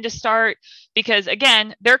they're wanting to start, because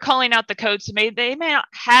again, they're calling out the code, so they may not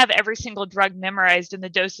have every single drug memorized and the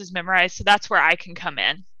doses memorized, so that's where I can come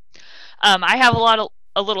in. I have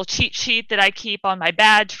a little cheat sheet that I keep on my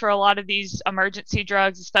badge for a lot of these emergency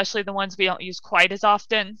drugs, especially the ones we don't use quite as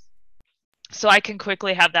often, so I can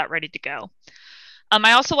quickly have that ready to go.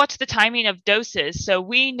 I also watch the timing of doses. So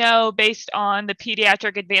we know based on the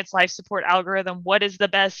pediatric advanced life support algorithm, what is the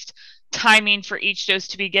best timing for each dose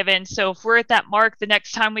to be given. So if we're at that mark, the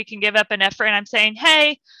next time we can give epinephrine, I'm saying,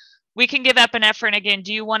 hey, we can give epinephrine again.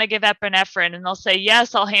 Do you want to give epinephrine? And they'll say,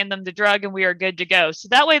 yes, I'll hand them the drug and we are good to go. So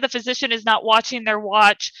that way the physician is not watching their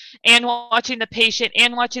watch and watching the patient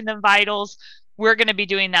and watching the vitals. We're going to be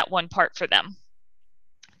doing that one part for them.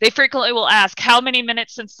 They frequently will ask, how many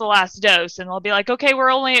minutes since the last dose? And they'll be like, okay, we're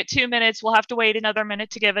only at 2 minutes. We'll have to wait another minute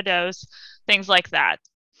to give a dose, things like that.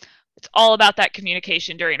 It's all about that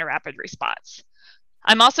communication during a rapid response.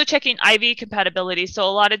 I'm also checking IV compatibility. So a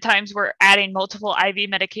lot of times we're adding multiple IV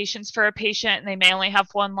medications for a patient and they may only have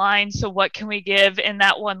one line. So what can we give in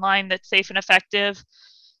that one line that's safe and effective?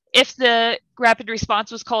 If the rapid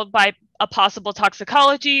response was called by a possible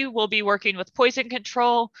toxicology, we'll be working with poison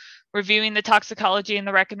control, reviewing the toxicology and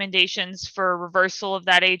the recommendations for reversal of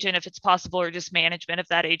that agent if it's possible, or just management of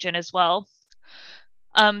that agent as well.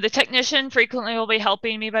 The technician frequently will be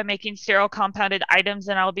helping me by making sterile compounded items,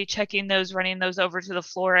 and I'll be checking those, running those over to the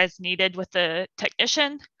floor as needed with the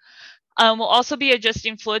technician. We'll also be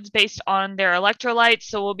adjusting fluids based on their electrolytes.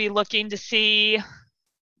 So we'll be looking to see,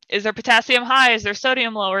 is their potassium high? Is their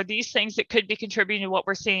sodium low? Or these things that could be contributing to what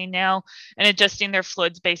we're seeing now, and adjusting their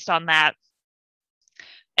fluids based on that.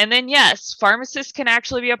 And then yes, pharmacists can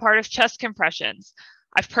actually be a part of chest compressions.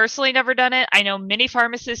 I've personally never done it. I know many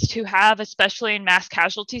pharmacists who have, especially in mass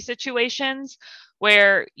casualty situations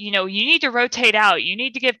where, you need to rotate out. You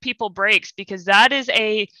need to give people breaks because that is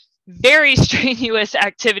a very strenuous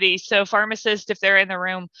activity. So pharmacists, if they're in the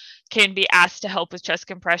room, can be asked to help with chest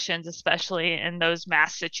compressions, especially in those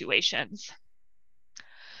mass situations.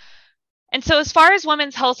 And so as far as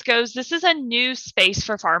women's health goes, this is a new space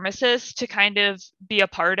for pharmacists to kind of be a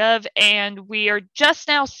part of. And we are just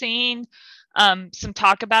now seeing some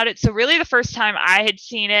talk about it. So really the first time I had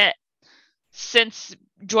seen it since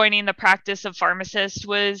joining the practice of pharmacist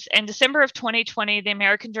was in December of 2020. The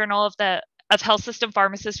American Journal of Health System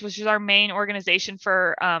Pharmacists, which is our main organization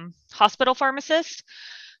for hospital pharmacists,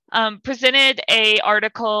 presented an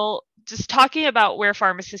article just talking about where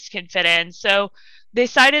pharmacists can fit in. So they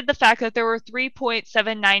cited the fact that there were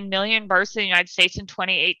 3.79 million births in the United States in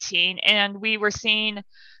 2018, and we were seeing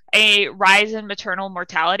a rise in maternal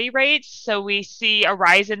mortality rates. So we see a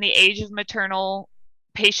rise in the age of maternal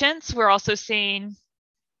patients. We're also seeing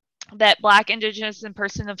that Black, Indigenous, and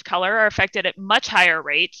persons of color are affected at much higher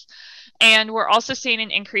rates. And we're also seeing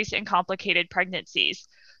an increase in complicated pregnancies.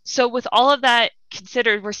 So with all of that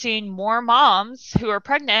considered, we're seeing more moms who are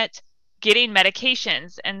pregnant getting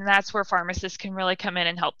medications, and that's where pharmacists can really come in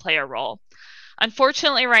and help play a role.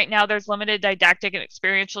 Unfortunately, right now, there's limited didactic and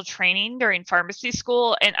experiential training during pharmacy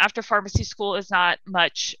school, and after pharmacy school is not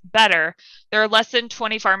much better. There are less than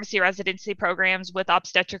 20 pharmacy residency programs with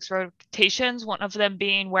obstetrics rotations, one of them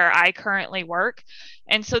being where I currently work.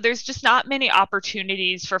 And so there's just not many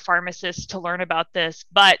opportunities for pharmacists to learn about this,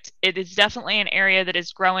 but it is definitely an area that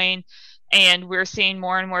is growing, and we're seeing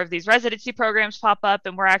more and more of these residency programs pop up,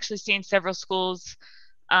 and we're actually seeing several schools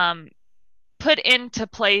put into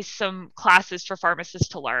place some classes for pharmacists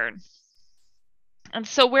to learn. And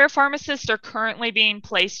so where pharmacists are currently being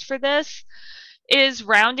placed for this is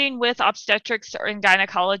rounding with obstetrics and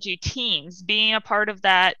gynecology teams, being a part of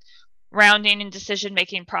that rounding and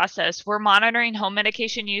decision-making process. We're monitoring home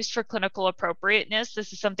medication use for clinical appropriateness.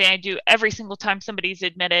 This is something I do every single time somebody's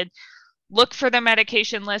admitted. Look for their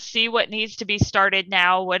medication list, see what needs to be started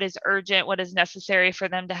now, what is urgent, what is necessary for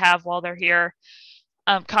them to have while they're here.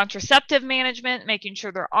 Contraceptive management, making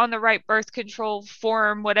sure they're on the right birth control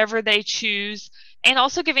form, whatever they choose, and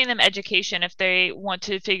also giving them education if they want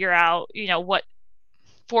to figure out, what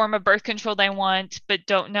form of birth control they want, but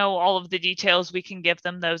don't know all of the details, we can give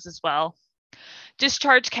them those as well.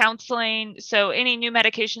 Discharge counseling, so any new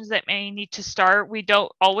medications that may need to start, we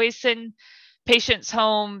don't always send patients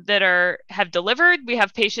home that have delivered. We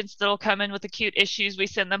have patients that will come in with acute issues. We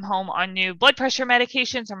send them home on new blood pressure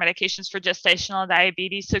medications or medications for gestational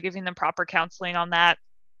diabetes, so giving them proper counseling on that,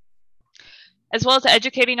 as well as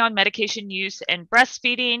educating on medication use and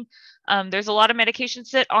breastfeeding. There's a lot of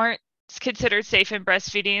medications that aren't considered safe in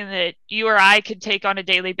breastfeeding that you or I could take on a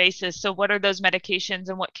daily basis. So what are those medications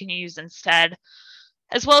and what can you use instead?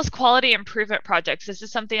 As well as quality improvement projects. This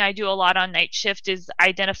is something I do a lot on night shift, is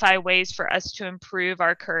identify ways for us to improve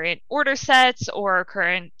our current order sets or our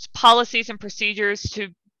current policies and procedures to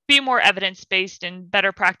be more evidence-based and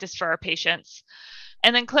better practice for our patients.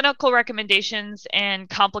 And then clinical recommendations and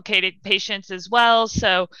complicated patients as well.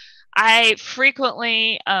 So I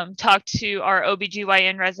frequently talk to our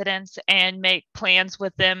OBGYN residents and make plans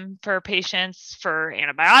with them for patients for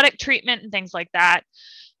antibiotic treatment and things like that.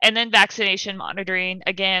 And then vaccination monitoring.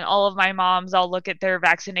 Again, all of my moms, I'll look at their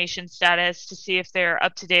vaccination status to see if they're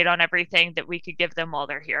up to date on everything that we could give them while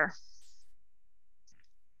they're here.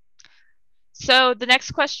 So the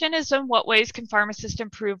next question is, in what ways can pharmacists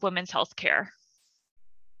improve women's health care?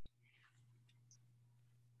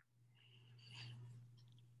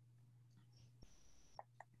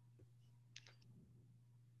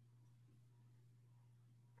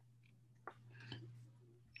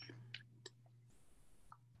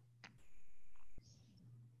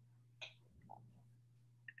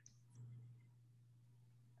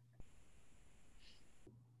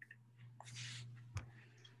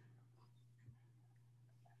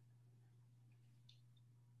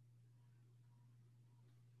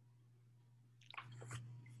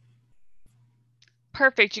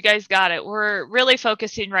 Perfect, you guys got it. We're really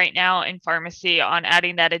focusing right now in pharmacy on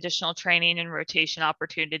adding that additional training and rotation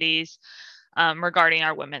opportunities regarding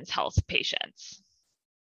our women's health patients.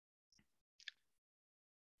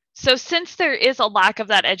 So since there is a lack of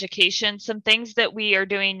that education, some things that we are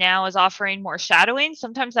doing now is offering more shadowing.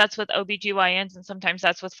 Sometimes that's with OBGYNs and sometimes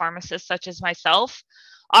that's with pharmacists such as myself,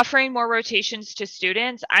 offering more rotations to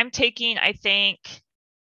students. I'm taking, I think,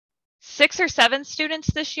 6 or 7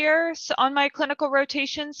 students this year on my clinical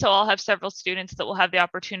rotation. So I'll have several students that will have the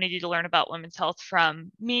opportunity to learn about women's health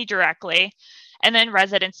from me directly. And then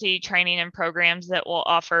residency training and programs that will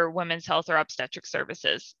offer women's health or obstetric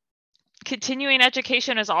services. Continuing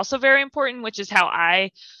education is also very important, which is how I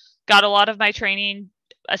got a lot of my training,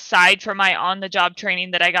 aside from my on-the-job training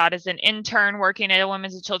that I got as an intern working at a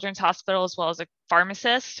women's and children's hospital, as well as a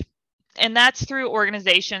pharmacist. And that's through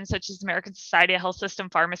organizations such as the American Society of Health System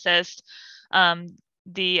Pharmacists,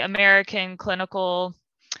 the American Clinical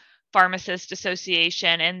Pharmacist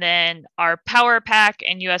Association, and then our Power Pack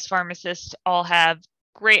and US Pharmacists all have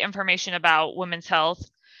great information about women's health.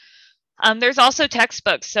 There's also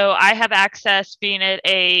textbooks. So I have access, being at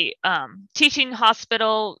a teaching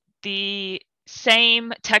hospital, the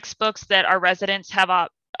same textbooks that our residents have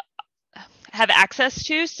access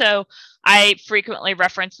to. So I frequently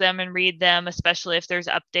reference them and read them, especially if there's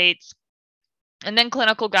updates. And then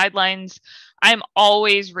clinical guidelines. I'm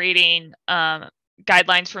always reading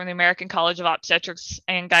guidelines from the American College of Obstetrics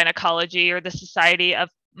and Gynecology, or the Society of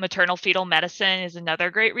Maternal Fetal Medicine is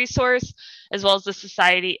another great resource, as well as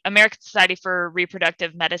the American Society for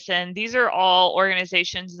Reproductive Medicine. These are all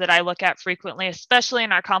organizations that I look at frequently, especially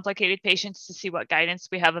in our complicated patients, to see what guidance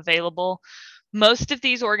we have available. Most of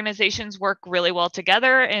these organizations work really well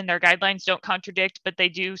together and their guidelines don't contradict, but they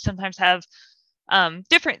do sometimes have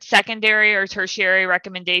different secondary or tertiary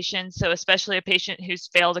recommendations. So especially a patient who's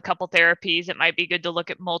failed a couple therapies, it might be good to look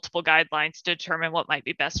at multiple guidelines to determine what might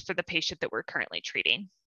be best for the patient that we're currently treating.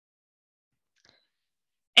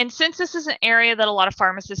 And since this is an area that a lot of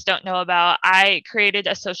pharmacists don't know about, I created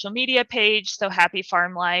a social media page, so Happy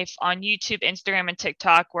Farm Life, on YouTube, Instagram, and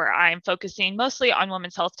TikTok, where I'm focusing mostly on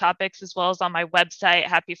women's health topics, as well as on my website,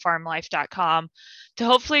 happyfarmlife.com, to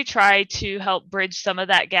hopefully try to help bridge some of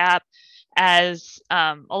that gap, as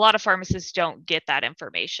a lot of pharmacists don't get that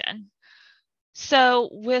information. So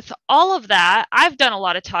with all of that, I've done a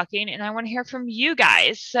lot of talking and I want to hear from you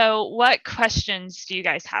guys. So what questions do you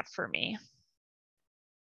guys have for me?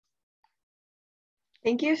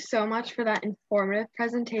 Thank you so much for that informative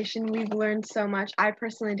presentation. We've learned so much. I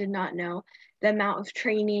personally did not know the amount of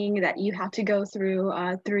training that you have to go through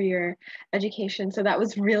your education. So that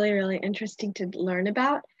was really, really interesting to learn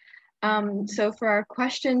about. So for our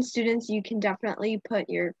questions, students, you can definitely put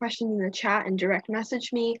your questions in the chat and direct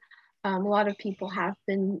message me. A lot of people have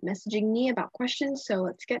been messaging me about questions, so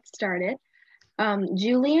let's get started.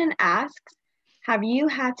 Julian asks, have you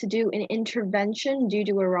had to do an intervention due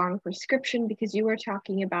to a wrong prescription? Because you were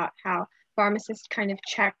talking about how pharmacists kind of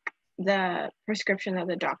check the prescription that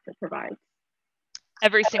the doctor provides.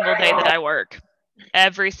 Every single day that I work.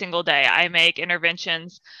 Every single day I make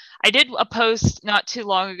interventions. I did a post not too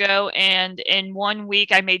long ago, and in 1 week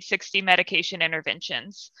I made 60 medication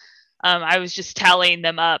interventions. I was just tallying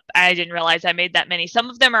them up. I didn't realize I made that many. Some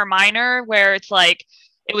of them are minor, where it's like,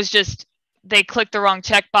 it was just, they clicked the wrong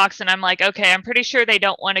checkbox, and I'm like, okay, I'm pretty sure they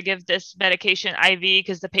don't want to give this medication IV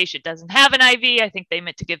because the patient doesn't have an IV. I think they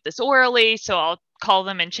meant to give this orally, so I'll call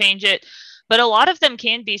them and change it. But a lot of them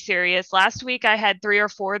can be serious. Last week, I had 3 or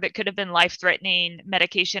 4 that could have been life-threatening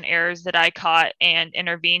medication errors that I caught and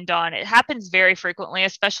intervened on. It happens very frequently,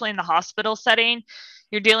 especially in the hospital setting.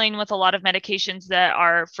 You're dealing with a lot of medications that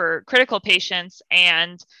are for critical patients,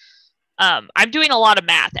 and I'm doing a lot of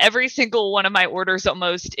math. Every single one of my orders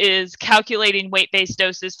almost is calculating weight-based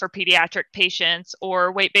doses for pediatric patients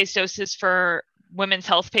or weight-based doses for women's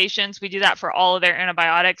health patients. We do that for all of their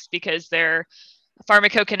antibiotics because their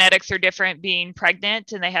pharmacokinetics are different being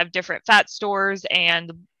pregnant, and they have different fat stores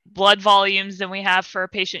and blood volumes than we have for a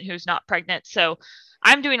patient who's not pregnant. So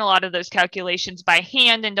I'm doing a lot of those calculations by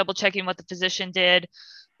hand and double checking what the physician did.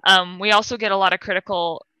 We also get a lot of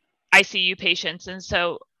critical ICU patients, and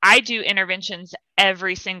so I do interventions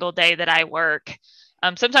every single day that I work.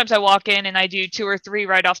 Sometimes I walk in and I do 2 or 3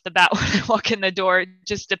 right off the bat when I walk in the door. It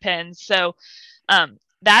just depends. So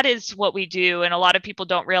that is what we do, and a lot of people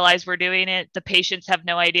don't realize we're doing it. The patients have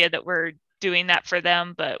no idea that we're doing that for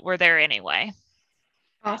them, but we're there anyway.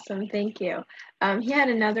 Awesome, thank you. He had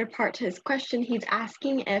another part to his question. He's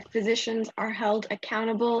asking if physicians are held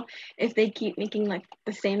accountable if they keep making like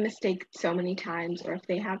the same mistake so many times, or if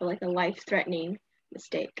they have like a life-threatening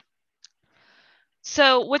mistake.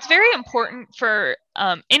 So what's very important for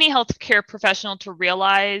any healthcare professional to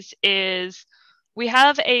realize is we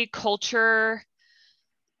have a culture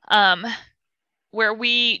where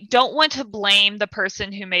we don't want to blame the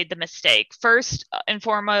person who made the mistake. First and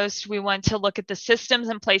foremost, we want to look at the systems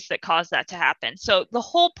in place that cause that to happen. So the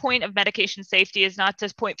whole point of medication safety is not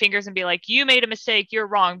to point fingers and be like, you made a mistake, you're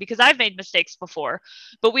wrong, because I've made mistakes before.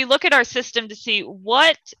 But we look at our system to see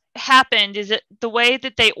what happened. Is it the way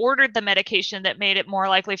that they ordered the medication that made it more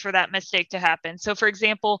likely for that mistake to happen? So for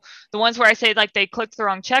example, the ones where I say like they clicked the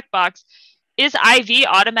wrong checkbox, is IV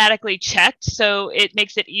automatically checked so it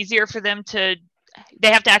makes it easier for them to,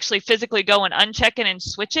 they have to actually physically go and uncheck it and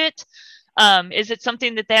switch it? Is it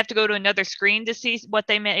something that they have to go to another screen to see what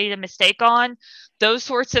they made a mistake on? Those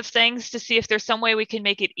sorts of things, to see if there's some way we can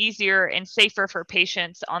make it easier and safer for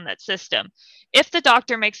patients on that system. If the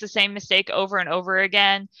doctor makes the same mistake over and over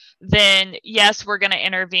again, then yes, we're going to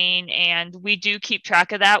intervene, and we do keep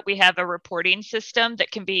track of that. We have a reporting system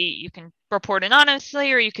that can be, you can report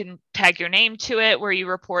anonymously or you can tag your name to it, where you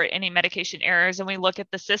report any medication errors, and we look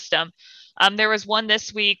at the system. There was one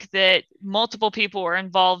this week that multiple people were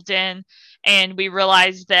involved in, and we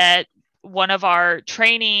realized that one of our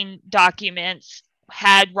training documents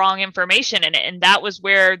had wrong information in it, and that was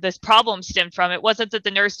where this problem stemmed from. It wasn't that the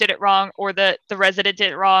nurse did it wrong or that the resident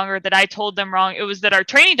did it wrong or that I told them wrong. It was that our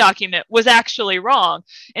training document was actually wrong.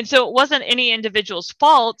 And so it wasn't any individual's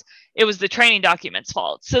fault, it was the training document's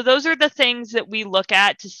fault. So those are the things that we look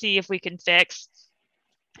at to see if we can fix.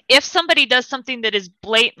 If somebody does something that is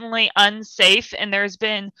blatantly unsafe, and there's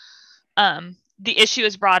been the issue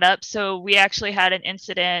is brought up. So we actually had an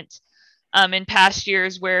incident in past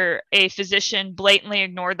years where a physician blatantly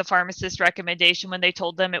ignored the pharmacist recommendation when they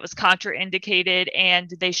told them it was contraindicated and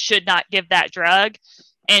they should not give that drug,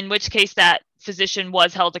 in which case that physician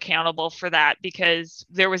was held accountable for that, because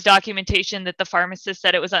there was documentation that the pharmacist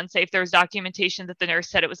said it was unsafe. There was documentation that the nurse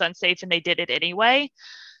said it was unsafe, and they did it anyway.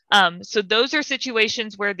 So those are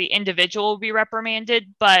situations where the individual will be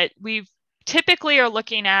reprimanded, but we typically are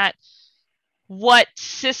looking at what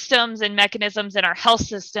systems and mechanisms in our health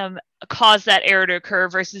system cause that error to occur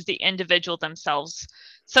versus the individual themselves.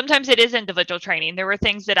 Sometimes it is individual training. There were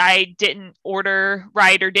things that I didn't order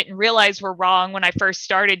right or didn't realize were wrong when I first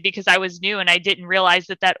started because I was new and I didn't realize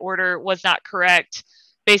that that order was not correct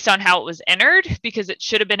based on how it was entered, because it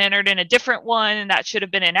should have been entered in a different one and that should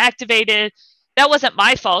have been inactivated. That wasn't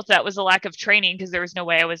my fault. That was a lack of training because there was no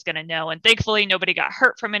way I was going to know. And thankfully, nobody got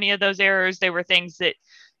hurt from any of those errors. They were things that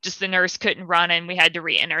just the nurse couldn't run and we had to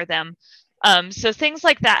re-enter them. So things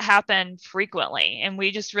like that happen frequently. And we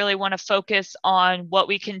just really want to focus on what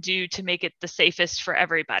we can do to make it the safest for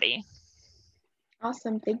everybody.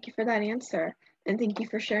 Awesome. Thank you for that answer. And thank you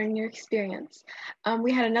for sharing your experience.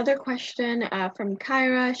 We had another question from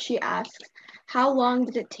Kyra. She asks, how long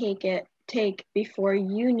did it take before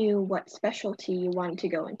you knew what specialty you wanted to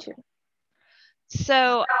go into?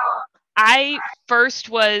 So I first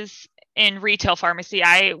was in retail pharmacy.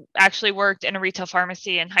 I actually worked in a retail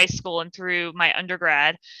pharmacy in high school and through my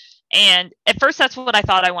undergrad. And at first, that's what I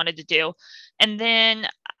thought I wanted to do. And then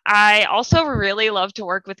I also really love to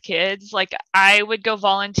work with kids. Like, I would go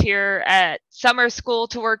volunteer at summer school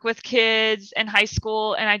to work with kids in high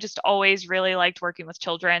school. And I just always really liked working with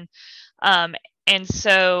children. And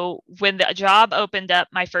so when the job opened up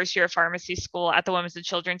my first year of pharmacy school at the Women's and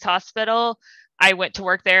Children's Hospital, I went to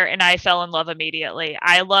work there and I fell in love immediately.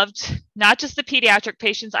 I loved not just the pediatric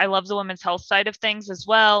patients, I loved the women's health side of things as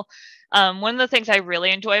well. One of the things I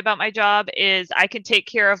really enjoy about my job is I can take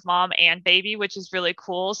care of mom and baby, which is really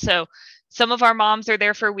cool. So some of our moms are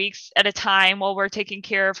there for weeks at a time while we're taking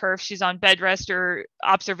care of her if she's on bed rest or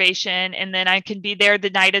observation. And then I can be there the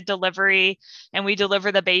night of delivery and we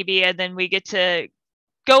deliver the baby, and then we get to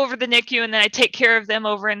go over the NICU, and then I take care of them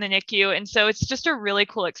over in the NICU. And so it's just a really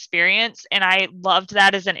cool experience. And I loved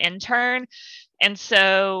that as an intern. And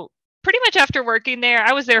so pretty much after working there,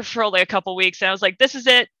 I was there for only a couple weeks and I was like, this is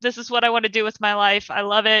it. This is what I want to do with my life. I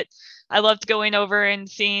love it. I loved going over and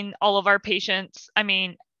seeing all of our patients. I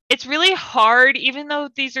mean, it's really hard, even though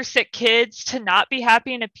these are sick kids, to not be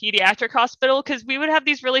happy in a pediatric hospital, because we would have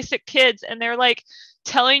these really sick kids and they're like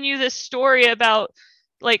telling you this story about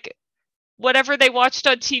like whatever they watched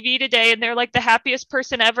on TV today, and they're like the happiest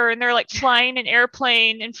person ever, and they're like flying an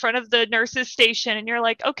airplane in front of the nurse's station, and you're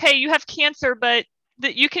like, okay, you have cancer, but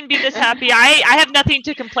that you can be this happy. I have nothing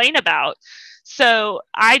to complain about. So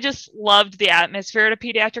I just loved the atmosphere at a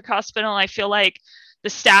pediatric hospital. I feel like the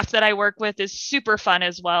staff that I work with is super fun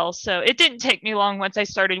as well. So it didn't take me long once I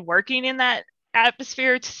started working in that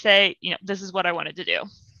atmosphere to say, this is what I wanted to do.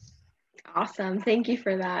 Awesome. Thank you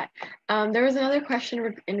for that. There was another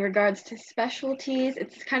question in regards to specialties.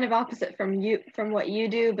 It's kind of opposite from what you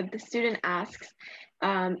do, but the student asks,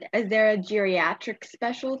 is there a geriatric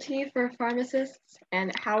specialty for pharmacists,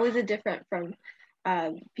 and how is it different from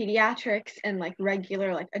pediatrics and like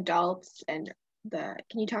regular like adults? And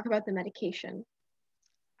can you talk about the medication?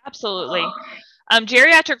 Absolutely.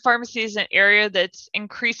 Geriatric pharmacy is an area that's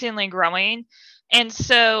increasingly growing. And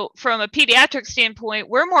so from a pediatric standpoint,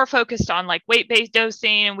 we're more focused on like weight-based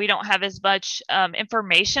dosing, and we don't have as much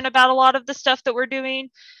information about a lot of the stuff that we're doing.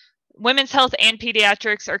 Women's health and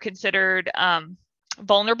pediatrics are considered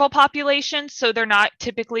vulnerable populations, so they're not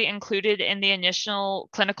typically included in the initial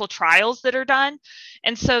clinical trials that are done.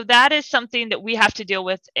 And so that is something that we have to deal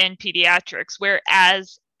with in pediatrics,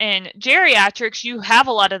 whereas in geriatrics, you have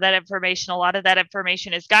a lot of that information. A lot of that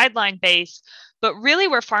information is guideline based, but really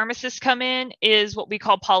where pharmacists come in is what we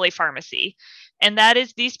call polypharmacy. And that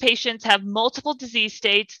is these patients have multiple disease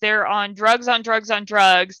states. They're on drugs,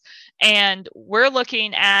 and we're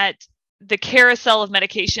looking at the carousel of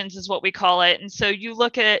medications is what we call it. And so you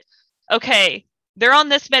look at, okay, they're on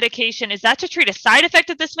this medication. Is that to treat a side effect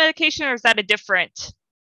of this medication, or is that a different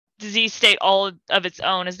disease state all of its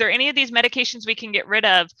own? Is there any of these medications we can get rid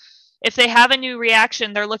of? If they have a new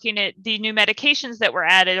reaction, they're looking at the new medications that were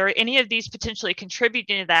added, or any of these potentially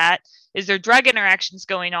contributing to that. Is there drug interactions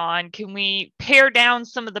going on? Can we pare down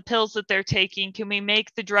some of the pills that they're taking? Can we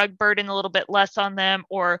make the drug burden a little bit less on them,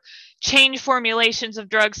 or change formulations of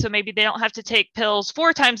drugs so maybe they don't have to take pills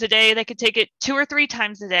 4 times a day, they could take it 2 or 3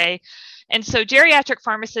 times a day? And so geriatric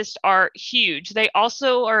pharmacists are huge. They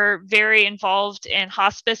also are very involved in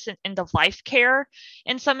hospice and end-of-life care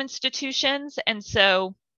in some institutions. And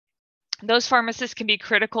so those pharmacists can be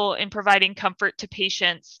critical in providing comfort to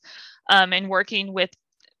patients and working with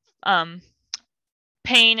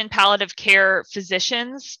pain and palliative care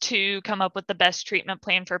physicians to come up with the best treatment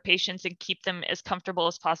plan for patients and keep them as comfortable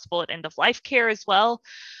as possible at end-of-life care as well.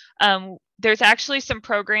 There's actually some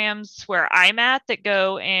programs where I'm at that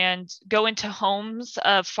go into homes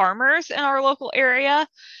of farmers in our local area,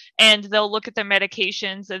 and they'll look at the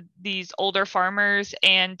medications of these older farmers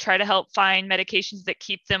and try to help find medications that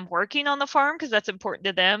keep them working on the farm, because that's important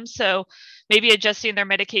to them. So maybe adjusting their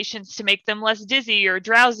medications to make them less dizzy or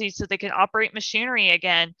drowsy so they can operate machinery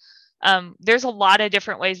again. There's a lot of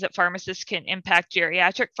different ways that pharmacists can impact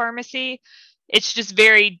geriatric pharmacy. It's just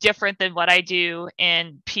very different than what I do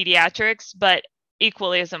in pediatrics, but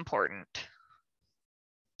equally as important.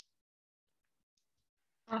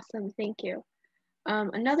 Awesome, thank you.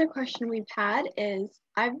 Another question we've had is,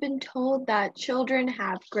 I've been told that children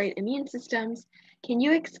have great immune systems. Can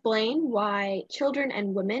you explain why children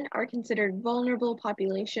and women are considered vulnerable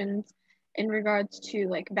populations in regards to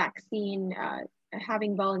like vaccine,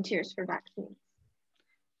 having volunteers for vaccines?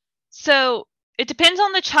 So it depends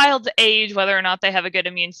on the child's age, whether or not they have a good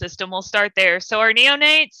immune system. We'll start there. So our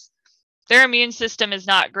neonates, their immune system is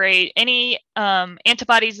not great. Any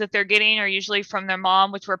antibodies that they're getting are usually from their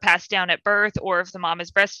mom, which were passed down at birth, or if the mom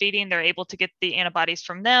is breastfeeding, they're able to get the antibodies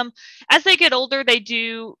from them. As they get older, they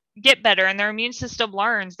do get better and their immune system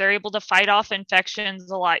learns. They're able to fight off infections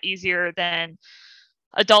a lot easier than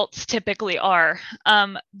adults typically are.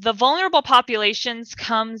 The vulnerable populations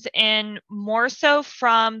comes in more so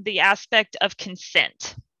from the aspect of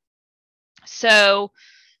consent. So,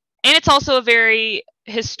 and it's also a very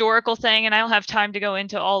historical thing, and I don't have time to go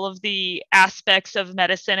into all of the aspects of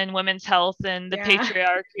medicine and women's health and the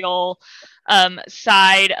patriarchal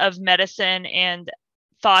side of medicine and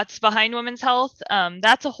thoughts behind women's health.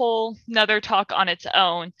 That's a whole nother talk on its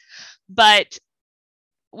own. But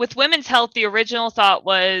with women's health, the original thought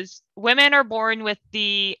was women are born with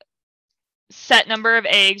the set number of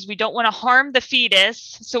eggs. We don't want to harm the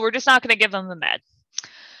fetus, so we're just not going to give them the med.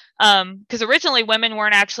 Because originally women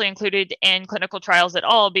weren't actually included in clinical trials at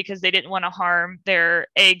all because they didn't want to harm their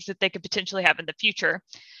eggs that they could potentially have in the future.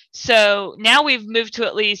 So now we've moved to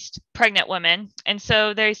at least pregnant women. And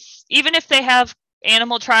so there's, even if they have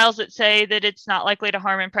animal trials that say that it's not likely to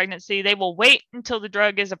harm in pregnancy, they will wait until the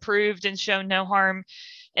drug is approved and shown no harm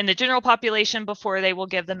in the general population before they will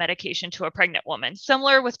give the medication to a pregnant woman.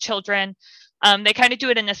 Similar with children, they kind of do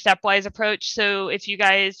it in a stepwise approach. So if you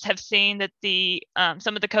guys have seen that the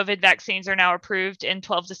some of the COVID vaccines are now approved in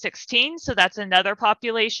 12 to 16, so that's another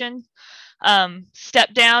population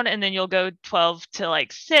step down, and then you'll go 12 to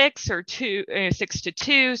like 6 or 6 to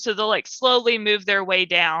 2. So they'll like slowly move their way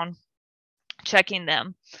down, checking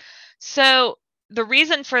them. So the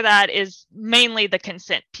reason for that is mainly the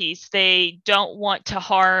consent piece. They don't want to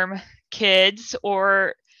harm kids,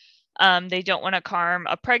 or they don't want to harm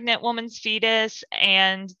a pregnant woman's fetus.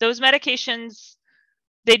 And those medications,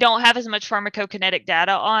 they don't have as much pharmacokinetic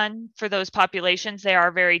data on for those populations. They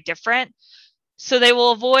are very different. So they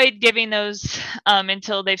will avoid giving those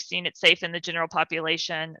until they've seen it safe in the general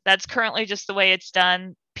population. That's currently just the way it's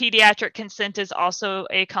done. Pediatric consent is also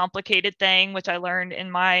a complicated thing, which I learned in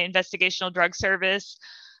my investigational drug service.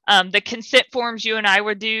 The consent forms you and I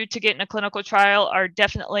would do to get in a clinical trial are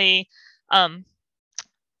definitely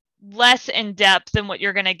less in depth than what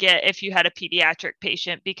you're going to get if you had a pediatric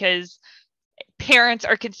patient, because parents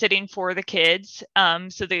are consenting for the kids.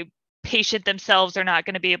 So the patient themselves are not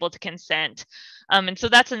going to be able to consent. And so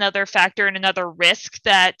that's another factor and another risk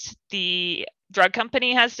that the drug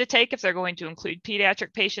company has to take if they're going to include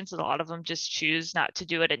pediatric patients. And a lot of them just choose not to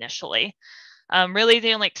do it initially. Really,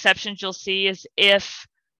 the only exceptions you'll see is if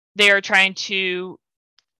they are trying to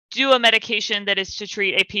do a medication that is to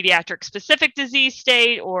treat a pediatric specific disease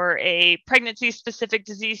state or a pregnancy specific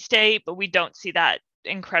disease state, but we don't see that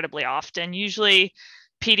incredibly often. Usually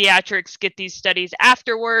pediatrics get these studies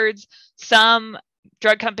afterwards. Some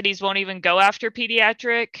drug companies won't even go after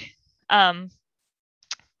pediatric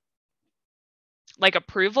like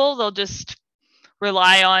approval. They'll just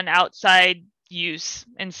rely on outside use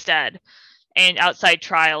instead, and outside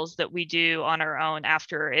trials that we do on our own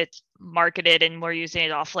after it's marketed and we're using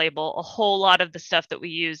it off label. A whole lot of the stuff that we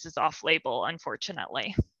use is off label,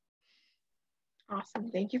 unfortunately.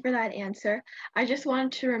 Awesome, thank you for that answer. I just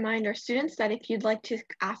wanted to remind our students that if you'd like to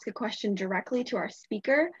ask a question directly to our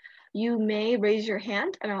speaker, you may raise your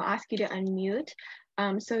hand and I'll ask you to unmute.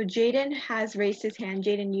 So Jaden has raised his hand.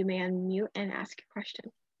 Jaden, you may unmute and ask your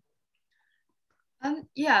question.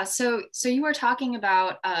 Yeah, so you were talking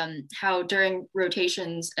about how during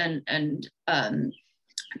rotations and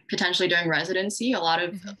potentially during residency, a lot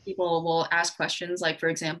of people will ask questions like, for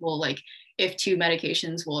example, like if two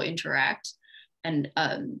medications will interact. And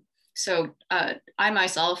so I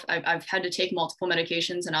myself, I've had to take multiple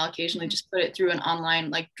medications, and I'll occasionally just put it through an online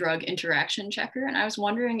like drug interaction checker. And I was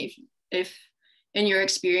wondering if in your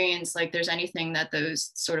experience, like there's anything that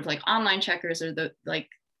those sort of like online checkers or the like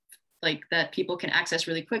that people can access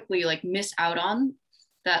really quickly, like miss out on,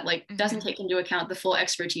 that like doesn't take into account the full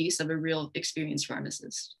expertise of a real experienced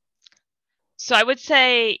pharmacist? So I would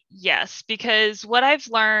say yes, because what I've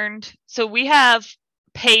learned, so we have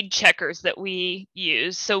paid checkers that we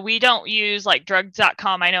use. So we don't use like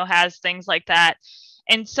drugs.com, I know has things like that.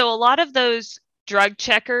 And so a lot of those drug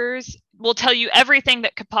checkers will tell you everything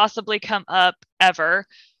that could possibly come up ever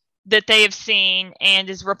that they have seen and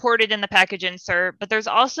is reported in the package insert. But there's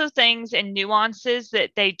also things and nuances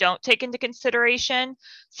that they don't take into consideration,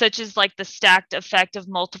 such as like the stacked effect of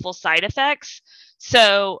multiple side effects.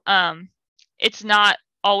 So it's not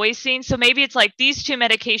always seen. So maybe it's like these two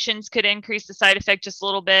medications could increase the side effect just a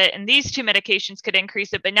little bit, and these two medications could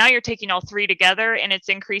increase it, but now you're taking all three together and it's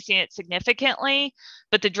increasing it significantly,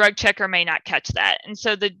 but the drug checker may not catch that. And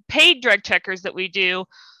so the paid drug checkers that we do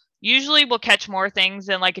usually will catch more things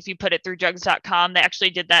than like if you put it through drugs.com. They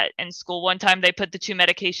actually did that in school one time. They put the two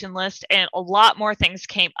medication list and a lot more things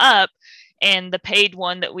came up. And the paid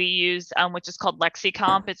one that we use, which is called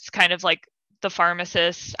LexiComp, it's kind of like the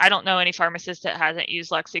Pharmacist. I don't know any pharmacist that hasn't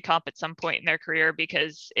used LexiComp at some point in their career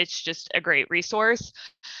because it's just a great resource.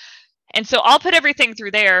 And so I'll put everything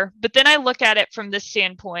through there, but then I look at it from this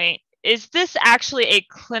standpoint. Is this actually a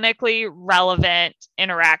clinically relevant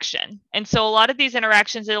interaction? And so a lot of these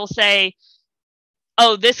interactions, it'll say,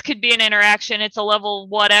 oh, this could be an interaction, it's a level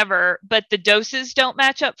whatever, but the doses don't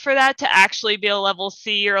match up for that to actually be a level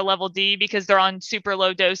C or a level D because they're on super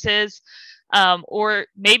low doses. Or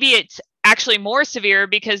maybe it's actually more severe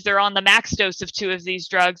because they're on the max dose of 2 of these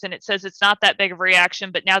drugs and it says it's not that big of a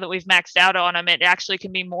reaction, but now that we've maxed out on them, it actually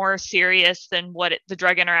can be more serious than what the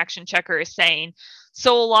drug interaction checker is saying.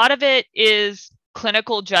 So a lot of it is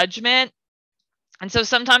clinical judgment. And so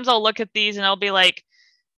sometimes I'll look at these and I'll be like,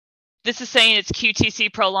 this is saying it's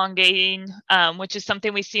QTC prolongating, which is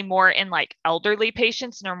something we see more in like elderly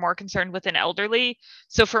patients and are more concerned with an elderly.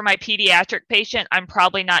 So for my pediatric patient, I'm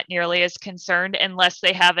probably not nearly as concerned unless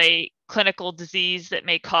they have a clinical disease that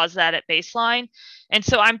may cause that at baseline. And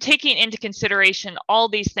so I'm taking into consideration all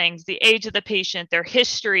these things, the age of the patient, their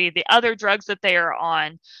history, the other drugs that they are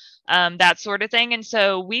on, that sort of thing. And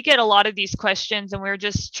so we get a lot of these questions and we're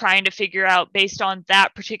just trying to figure out based on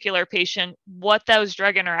that particular patient, what those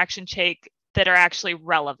drug interactions take that are actually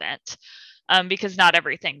relevant, because not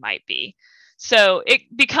everything might be. So it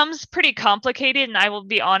becomes pretty complicated. And I will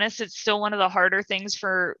be honest, it's still one of the harder things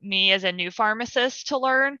for me as a new pharmacist to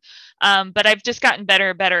learn. But I've just gotten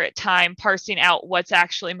better and better at time parsing out what's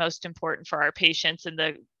actually most important for our patients and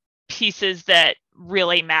the pieces that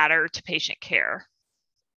really matter to patient care.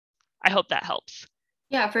 I hope that helps.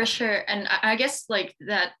 Yeah, for sure. And I guess like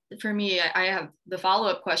that for me, I have the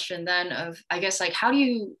follow-up question then of, I guess, like, how do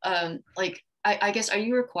you, I guess, are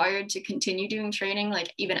you required to continue doing training,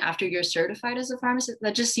 like even after you're certified as a pharmacist?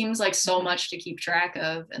 That just seems like so much to keep track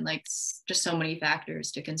of and like just so many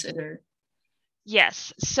factors to consider.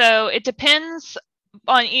 Yes. So it depends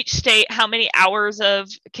on each state how many hours of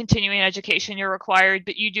continuing education you're required,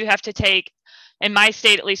 but you do have to take, in my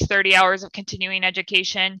state, at least 30 hours of continuing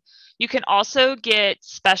education. You can also get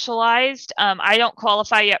specialized. I don't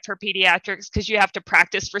qualify yet for pediatrics because you have to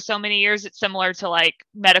practice for so many years. It's similar to like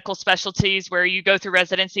medical specialties where you go through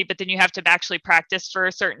residency, but then you have to actually practice for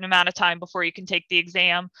a certain amount of time before you can take the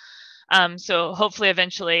exam. So hopefully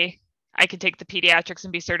eventually I can take the pediatrics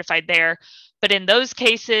and be certified there. But in those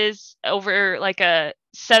cases, over like a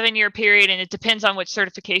 7-year period, and it depends on which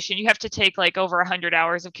certification, you have to take like over 100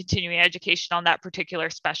 hours of continuing education on that particular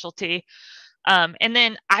specialty. And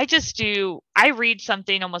then I read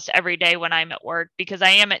something almost every day when I'm at work because I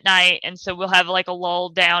am at night. And so we'll have like a lull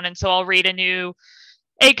down. And so I'll read a new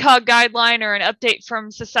ACOG guideline or an update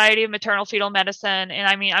from Society of Maternal Fetal Medicine. And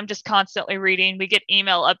I mean, I'm just constantly reading. We get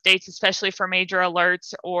email updates, especially for major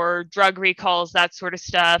alerts or drug recalls, that sort of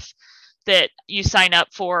stuff that you sign up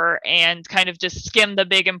for, and kind of just skim the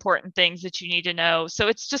big important things that you need to know. So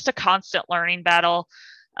it's just a constant learning battle.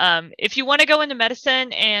 If you want to go into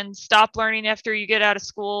medicine and stop learning after you get out of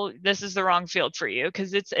school, this is the wrong field for you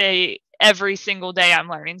because it's every single day I'm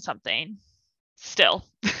learning something still.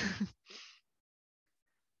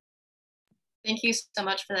 Thank you so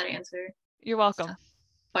much for that answer. You're welcome.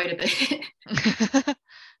 Quite a bit.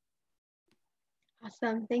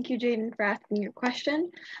 Awesome. Thank you, Jaden, for asking your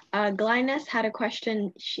question. Glynis had a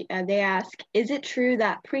question. They ask, is it true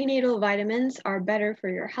that prenatal vitamins are better for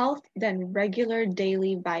your health than regular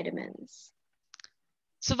daily vitamins?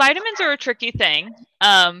 So vitamins are a tricky thing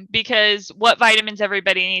because what vitamins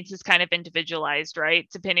everybody needs is kind of individualized, right?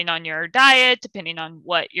 Depending on your diet, depending on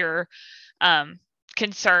what your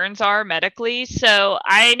concerns are medically. So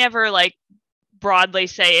I never like broadly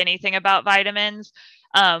say anything about vitamins.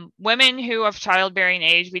 Women who have childbearing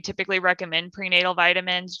age, we typically recommend prenatal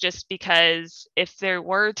vitamins just because if there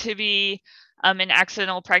were to be an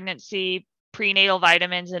accidental pregnancy, prenatal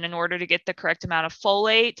vitamins, and in order to get the correct amount of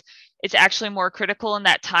folate, it's actually more critical in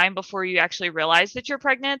that time before you actually realize that you're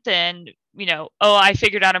pregnant than, you know, oh, I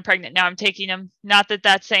figured out I'm pregnant, now I'm taking them. Not that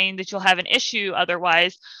that's saying that you'll have an issue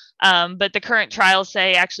otherwise, but the current trials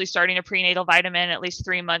say actually starting a prenatal vitamin at least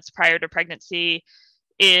 3 months prior to pregnancy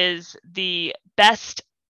is the best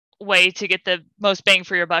way to get the most bang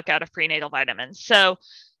for your buck out of prenatal vitamins. So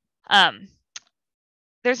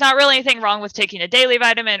there's not really anything wrong with taking a daily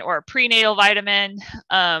vitamin or a prenatal vitamin.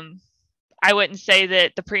 I wouldn't say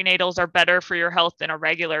that the prenatals are better for your health than a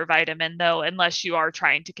regular vitamin, though, unless you are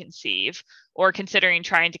trying to conceive or considering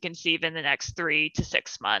trying to conceive in the next 3 to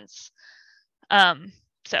 6 months.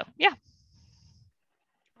 So, yeah.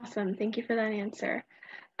 Awesome. Thank you for that answer.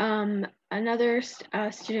 Another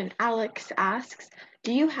student, Alex, asks,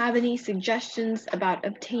 do you have any suggestions about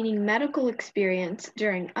obtaining medical experience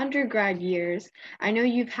during undergrad years? I know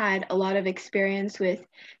you've had a lot of experience with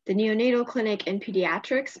the neonatal clinic and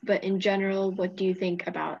pediatrics, but in general, what do you think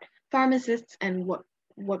about pharmacists and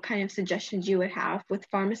what kind of suggestions you would have with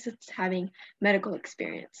pharmacists having medical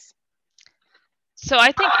experience? So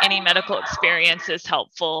I think any medical experience is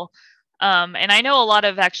helpful. And I know a lot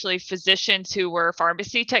of actually physicians who were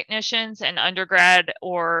pharmacy technicians in undergrad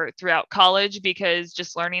or throughout college because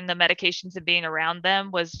just learning the medications and being around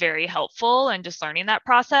them was very helpful and just learning that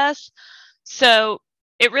process. So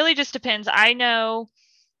it really just depends. I know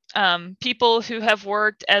people who have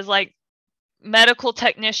worked as like medical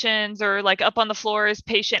technicians or like up on the floor as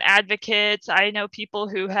patient advocates. I know people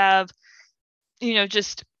who have,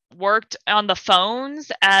 just worked on the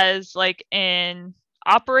phones as like an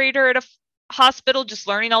operator at a hospital, just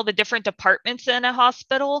learning all the different departments in a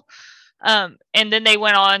hospital. And then they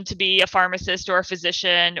went on to be a pharmacist or a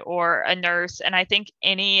physician or a nurse. And I think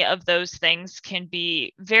any of those things can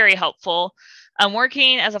be very helpful.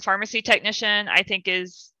 Working as a pharmacy technician, I think,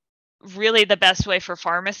 is really the best way for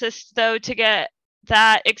pharmacists, though, to get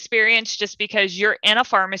that experience, just because you're in a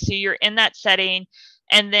pharmacy, you're in that setting.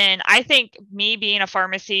 And then I think me being a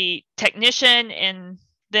pharmacy technician and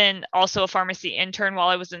then also a pharmacy intern while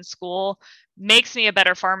I was in school makes me a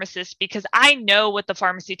better pharmacist, because I know what the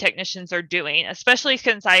pharmacy technicians are doing, especially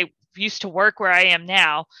since I used to work where I am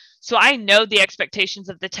now. So I know the expectations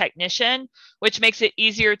of the technician, which makes it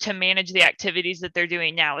easier to manage the activities that they're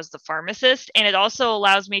doing now as the pharmacist. And it also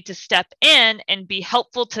allows me to step in and be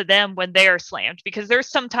helpful to them when they are slammed, because there's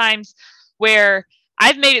sometimes where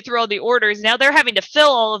I've made it through all the orders. Now they're having to fill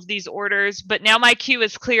all of these orders, but now my queue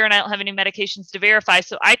is clear and I don't have any medications to verify.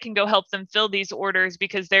 So I can go help them fill these orders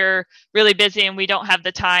because they're really busy and we don't have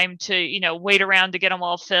the time to, wait around to get them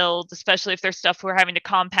all filled, especially if there's stuff we're having to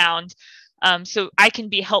compound. So I can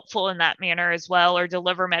be helpful in that manner as well, or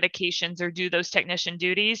deliver medications or do those technician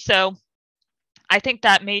duties. So I think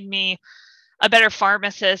that made me a better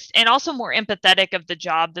pharmacist and also more empathetic of the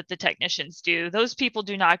job that the technicians do. Those people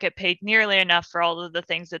do not get paid nearly enough for all of the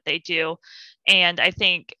things that they do. And I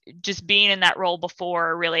think just being in that role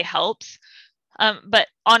before really helps. But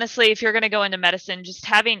honestly, if you're going to go into medicine, just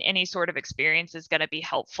having any sort of experience is going to be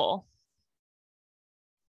helpful.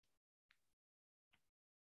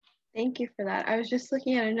 Thank you for that. I was just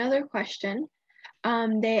looking at another question.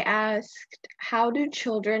 They asked, how do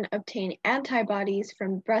children obtain antibodies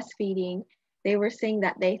from breastfeeding? They were saying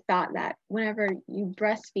that they thought that whenever you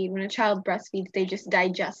breastfeed, when a child breastfeeds, they just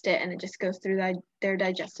digest it and it just goes through their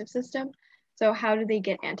digestive system. So how do they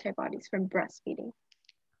get antibodies from breastfeeding?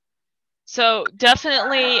 So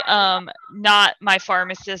definitely not my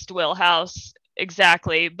pharmacist wheelhouse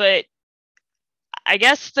exactly, but I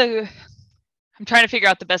guess I'm trying to figure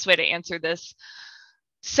out the best way to answer this.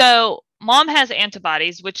 So mom has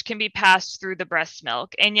antibodies, which can be passed through the breast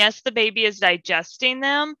milk. And yes, the baby is digesting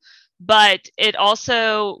them, but it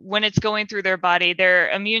also, when it's going through their body, their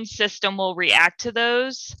immune system will react to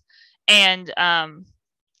those. And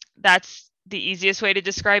that's the easiest way to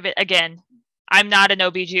describe it. Again, I'm not an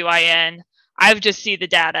OBGYN. I've just seen the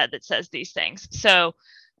data that says these things. So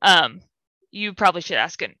you probably should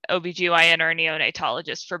ask an OBGYN or a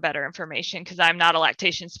neonatologist for better information, because I'm not a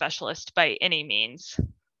lactation specialist by any means.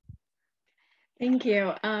 Thank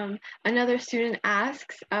you. Another student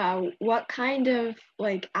asks, what kind of,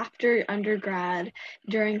 after undergrad,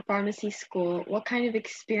 during pharmacy school, what kind of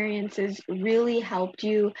experiences really helped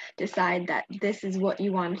you decide that this is what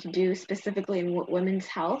you wanted to do, specifically in women's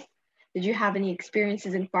health? Did you have any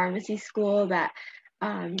experiences in pharmacy school that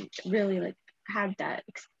really had that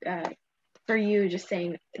for you, just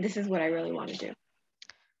saying, this is what I really want to do?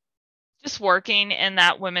 Just working in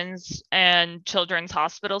that women's and children's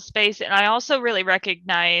hospital space. And I also really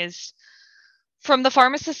recognized from the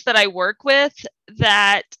pharmacists that I work with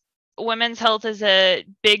that women's health is a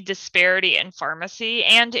big disparity in pharmacy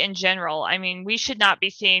and in general. I mean, we should not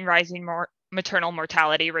be seeing rising maternal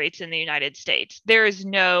mortality rates in the United States. There is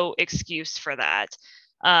no excuse for that.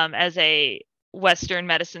 As a Western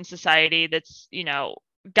medicine society that's,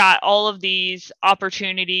 got all of these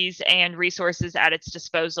opportunities and resources at its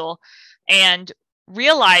disposal, and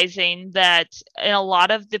realizing that in a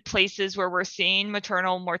lot of the places where we're seeing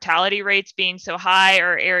maternal mortality rates being so high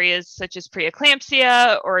are areas such as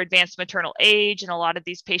preeclampsia or advanced maternal age, and a lot of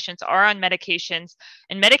these patients are on medications,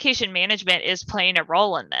 and medication management is playing a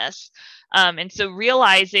role in this. And so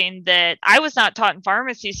realizing that I was not taught in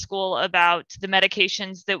pharmacy school about the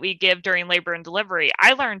medications that we give during labor and delivery.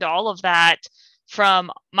 I learned all of that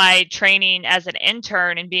from my training as an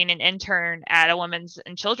intern and being an intern at a women's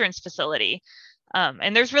and children's facility.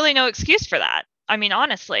 And there's really no excuse for that. I mean,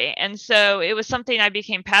 honestly. And so it was something I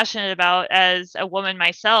became passionate about as a woman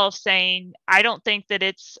myself, saying, I don't think that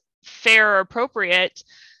it's fair or appropriate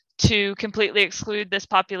to completely exclude this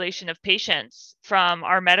population of patients from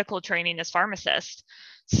our medical training as pharmacists.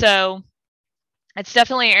 So it's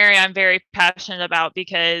definitely an area I'm very passionate about,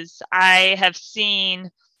 because I have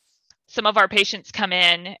seen some of our patients come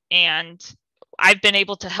in and I've been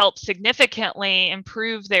able to help significantly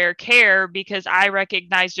improve their care because I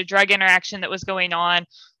recognized a drug interaction that was going on,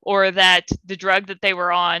 or that the drug that they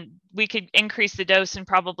were on, we could increase the dose and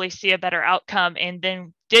probably see a better outcome, and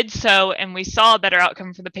then did so, and we saw a better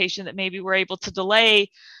outcome for the patient, that maybe we're able to delay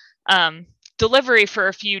delivery for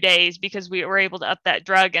a few days because we were able to up that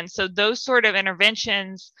drug. And so those sort of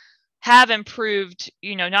interventions have improved,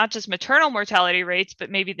 not just maternal mortality rates, but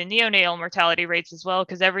maybe the neonatal mortality rates as well,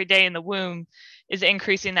 because every day in the womb is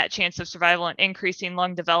increasing that chance of survival and increasing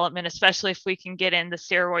lung development, especially if we can get in the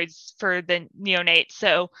steroids for the neonates.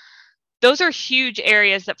 So those are huge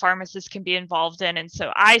areas that pharmacists can be involved in. And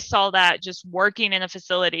so I saw that just working in a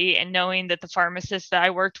facility and knowing that the pharmacists that I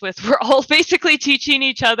worked with were all basically teaching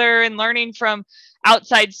each other and learning from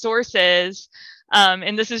outside sources.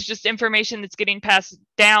 And this is just information that's getting passed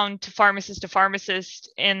down to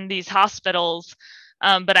pharmacist in these hospitals.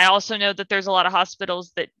 But I also know that there's a lot of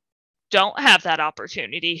hospitals that don't have that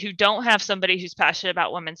opportunity, who don't have somebody who's passionate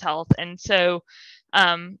about women's health. And so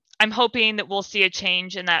I'm hoping that we'll see a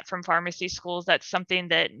change in that from pharmacy schools. That's something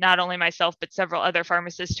that not only myself, but several other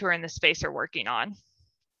pharmacists who are in the space are working on.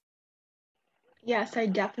 Yes, I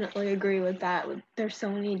definitely agree with that. There's so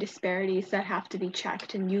many disparities that have to be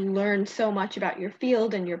checked, and you learn so much about your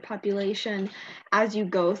field and your population as you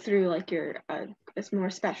go through like your more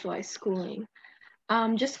specialized schooling.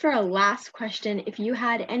 Just for a last question, if you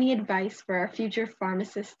had any advice for our future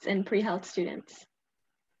pharmacists and pre-health students?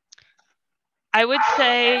 I would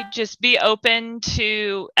say just be open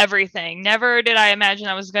to everything. Never did I imagine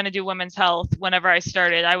I was going to do women's health whenever I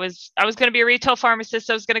started. I was going to be a retail pharmacist.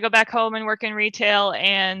 I was going to go back home and work in retail.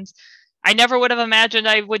 And I never would have imagined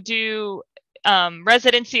I would do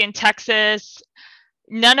residency in Texas.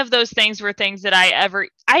 None of those things were things that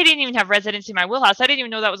I didn't even have residency in my wheelhouse. I didn't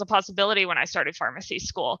even know that was a possibility when I started pharmacy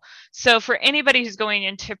school. So for anybody who's going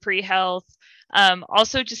into pre-health,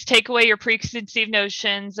 also just take away your preconceived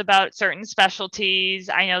notions about certain specialties.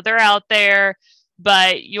 I know they're out there,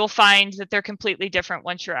 but you'll find that they're completely different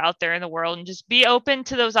once you're out there in the world, and just be open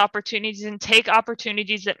to those opportunities and take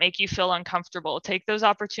opportunities that make you feel uncomfortable. Take those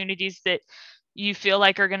opportunities that you feel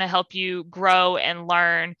like are going to help you grow and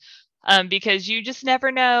learn. Because you just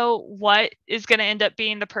never know what is going to end up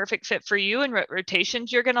being the perfect fit for you and what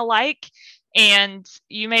rotations you're going to like. And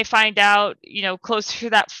you may find out, closer to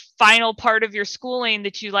that final part of your schooling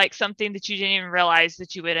that you like something that you didn't even realize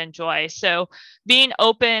that you would enjoy. So being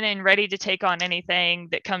open and ready to take on anything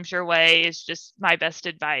that comes your way is just my best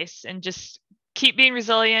advice. And just keep being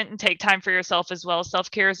resilient and take time for yourself as well.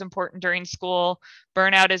 Self-care is important during school.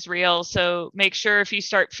 Burnout is real. So make sure if you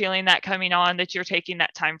start feeling that coming on, that you're taking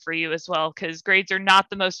that time for you as well, because grades are not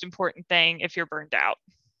the most important thing if you're burned out.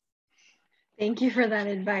 Thank you for that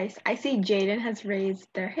advice. I see Jaden has raised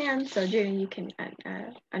their hand, so Jaden, you can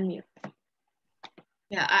unmute.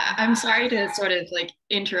 Yeah, I'm sorry to sort of like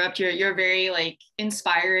interrupt your very like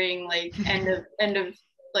inspiring like end of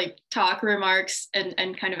like talk remarks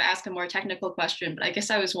and kind of ask a more technical question. But I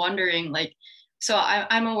guess I was wondering, like, so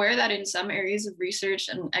I'm aware that in some areas of research,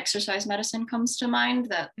 and exercise medicine comes to mind,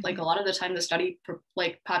 that like a lot of the time the study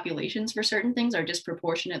like populations for certain things are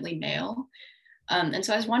disproportionately male. And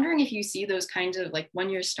so I was wondering if you see those kinds of, like, when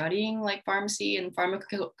you're studying like pharmacy and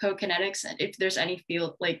pharmacokinetics, and if there's any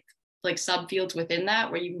field like subfields within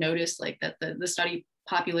that where you've noticed like that the study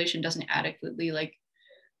population doesn't adequately like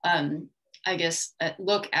I guess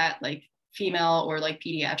look at like female or like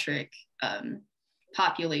pediatric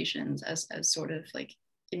populations as sort of like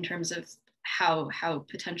in terms of how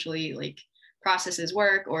potentially like processes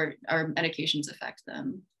work or medications affect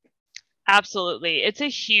them. Absolutely. It's a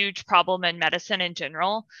huge problem in medicine in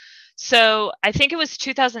general. So I think it was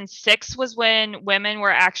 2006 was when women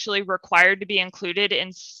were actually required to be included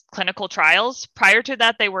in clinical trials. Prior to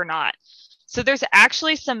that, they were not. So there's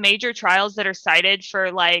actually some major trials that are cited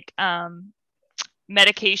for like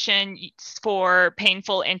medication for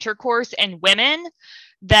painful intercourse in women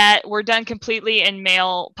that were done completely in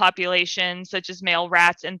male populations, such as male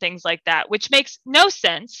rats and things like that, which makes no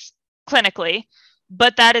sense clinically.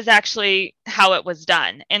 But that is actually how it was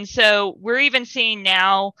done. And so we're even seeing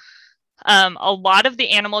now a lot of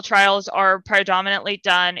the animal trials are predominantly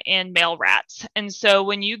done in male rats. And so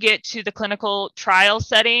when you get to the clinical trial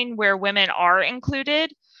setting where women are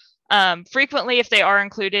included, frequently if they are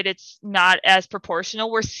included, it's not as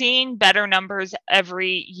proportional. We're seeing better numbers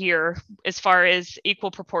every year as far as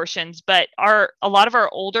equal proportions, but a lot of our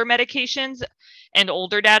older medications and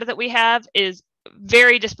older data that we have is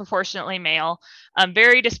very disproportionately male,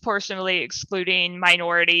 very disproportionately excluding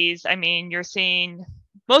minorities. I mean, you're seeing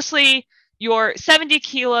mostly your 70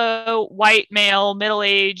 kilo white male,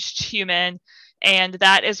 middle-aged human And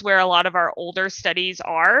that is where a lot of our older studies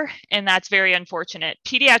are, and that's very unfortunate.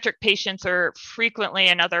 Pediatric patients are frequently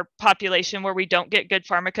another population where we don't get good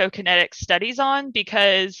pharmacokinetic studies on,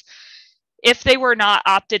 because if they were not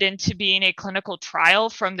opted into being a clinical trial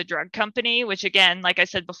from the drug company, which again, like I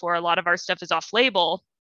said before, a lot of our stuff is off label,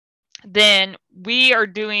 then we are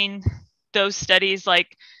doing those studies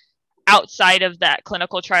like outside of that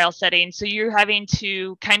clinical trial setting. So you're having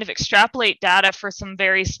to kind of extrapolate data for some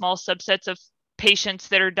very small subsets of patients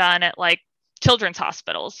that are done at like children's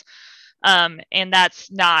hospitals. And that's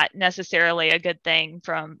not necessarily a good thing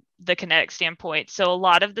from the kinetic standpoint. So a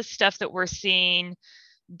lot of the stuff that we're seeing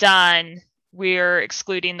done, we're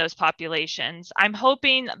excluding those populations. I'm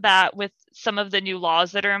hoping that with some of the new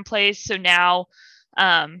laws that are in place, so now,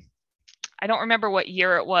 I don't remember what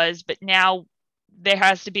year it was, but now there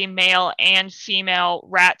has to be male and female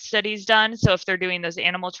rat studies done. So if they're doing those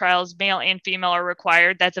animal trials, male and female are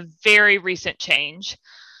required. That's a very recent change.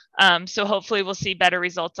 So hopefully we'll see better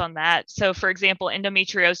results on that. So for example,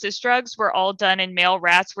 endometriosis drugs were all done in male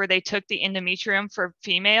rats, where they took the endometrium for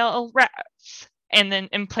female rats and then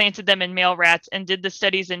implanted them in male rats and did the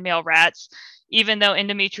studies in male rats, even though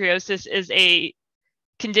endometriosis is a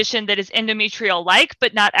condition that is endometrial-like,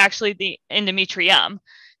 but not actually the endometrium.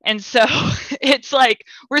 And so it's like,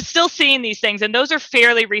 we're still seeing these things, and those are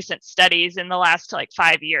fairly recent studies in the last like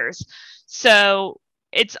 5 years. So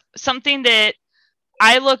it's something that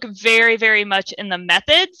I look very, very much in the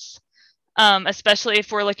methods, especially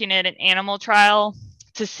if we're looking at an animal trial,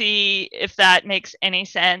 to see if that makes any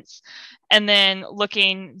sense. And then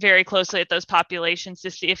looking very closely at those populations to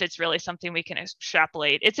see if it's really something we can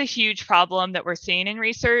extrapolate. It's a huge problem that we're seeing in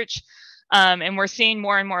research. And we're seeing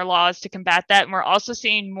more and more laws to combat that. And we're also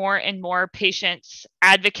seeing more and more patients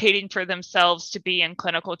advocating for themselves to be in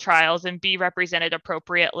clinical trials and be represented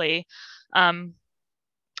appropriately.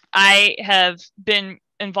 I have been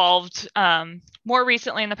involved more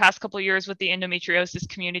recently in the past couple of years with the endometriosis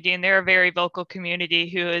community, and they're a very vocal community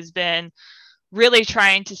who has been really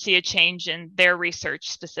trying to see a change in their research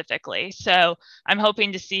specifically. So I'm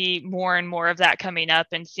hoping to see more and more of that coming up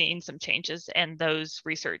and seeing some changes in those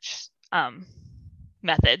research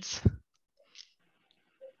methods.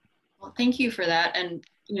 Well, thank you for that. And,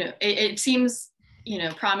 it seems,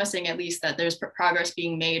 promising at least that there's progress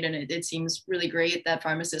being made. And it seems really great that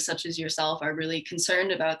pharmacists such as yourself are really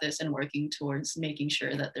concerned about this and working towards making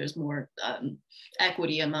sure that there's more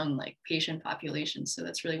equity among like patient populations. So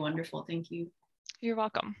that's really wonderful. Thank you. You're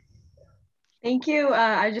welcome. Thank you.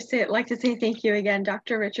 I just like to say thank you again,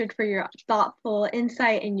 Dr. Richard, for your thoughtful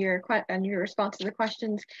insight and your response to the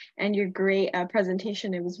questions and your great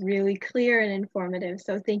presentation. It was really clear and informative.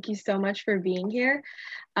 So thank you so much for being here.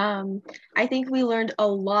 I think we learned a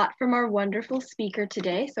lot from our wonderful speaker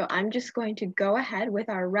today. So I'm just going to go ahead with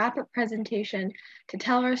our wrap-up presentation to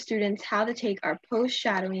tell our students how to take our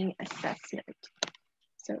post-shadowing assessment.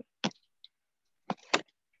 So.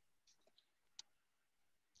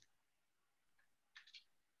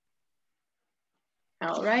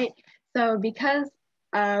 All right, so because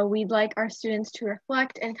we'd like our students to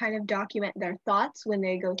reflect and kind of document their thoughts when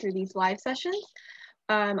they go through these live sessions,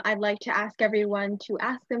 I'd like to ask everyone to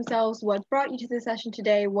ask themselves what brought you to the session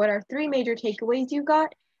today, what are 3 major takeaways you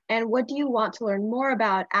got, and what do you want to learn more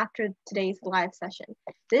about after today's live session.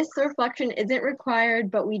 This reflection isn't required,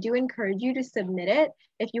 but we do encourage you to submit it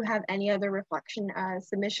if you have any other reflection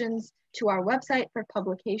submissions to our website for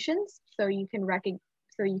publications, so you can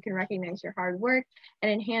recognize your hard work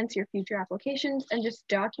and enhance your future applications, and just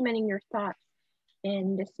documenting your thoughts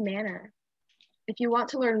in this manner. If you want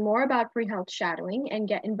to learn more about pre-health shadowing and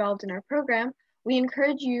get involved in our program, we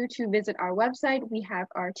encourage you to visit our website. We have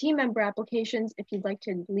our team member applications if you'd like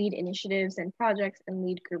to lead initiatives and projects and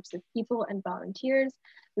lead groups of people and volunteers.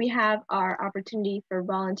 We have our opportunity for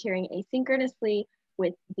volunteering asynchronously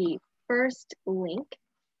with the first link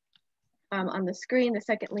on the screen. The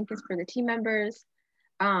second link is for the team members.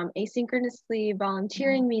 Asynchronously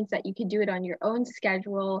volunteering means that you can do it on your own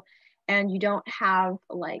schedule and you don't have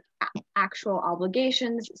like actual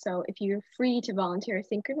obligations. So if you're free to volunteer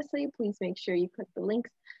asynchronously, please make sure you click the links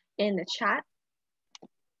in the chat.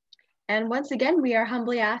 And once again, we are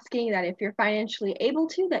humbly asking that if you're financially able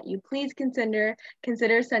to, that you please consider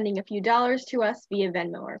sending a few dollars to us via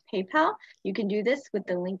Venmo or PayPal. You can do this with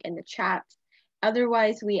the link in the chat.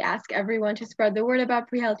 Otherwise, we ask everyone to spread the word about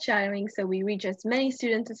pre-health shadowing so we reach as many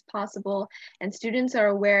students as possible, and students are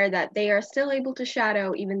aware that they are still able to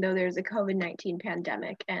shadow even though there's a COVID-19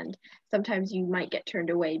 pandemic, and sometimes you might get turned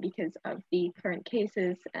away because of the current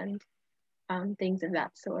cases and things of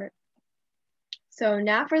that sort. So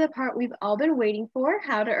now for the part we've all been waiting for,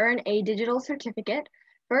 how to earn a digital certificate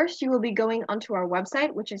First, you will be going onto our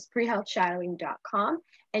website, which is prehealthshadowing.com,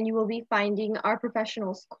 and you will be finding our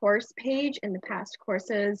professionals course page in the past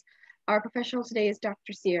courses. Our professional today is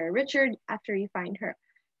Dr. Sierra Richard. After you find her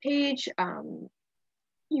page,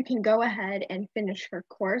 you can go ahead and finish her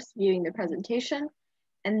course viewing the presentation.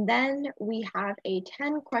 And then we have a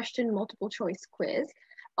 10-question multiple choice quiz.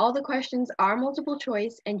 All the questions are multiple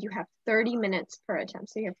choice and you have 30 minutes per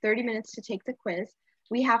attempt. So you have 30 minutes to take the quiz.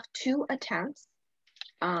 We have 2 attempts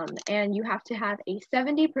and you have to have a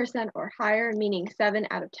 70% or higher, meaning 7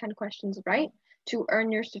 out of 10 questions right, to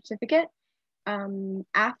earn your certificate.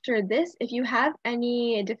 After this, if you have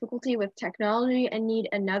any difficulty with technology and need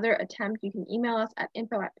another attempt, you can email us at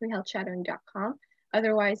info@prehealthshadowing.com.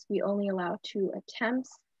 Otherwise, we only allow 2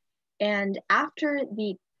 attempts. And after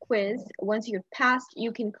the quiz, once you've passed,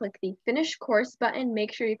 you can click the finish course button.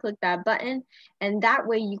 Make sure you click that button, and that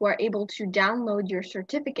way you are able to download your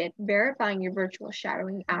certificate verifying your virtual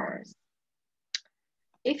shadowing hours.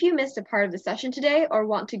 If you missed a part of the session today or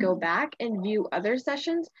want to go back and view other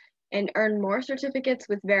sessions and earn more certificates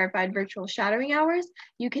with verified virtual shadowing hours,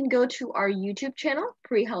 you can go to our YouTube channel,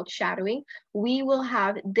 Pre-Health Shadowing. We will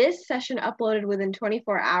have this session uploaded within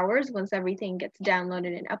 24 hours once everything gets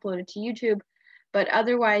downloaded and uploaded to YouTube. But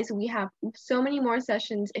otherwise, we have so many more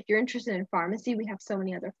sessions. If you're interested in pharmacy, we have so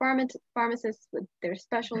many other pharmacists with their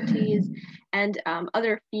specialties and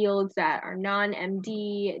other fields that are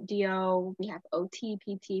non-MD, DO. We have OT,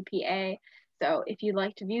 PT, PA. So if you'd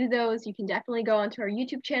like to view those, you can definitely go onto our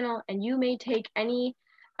YouTube channel and you may take any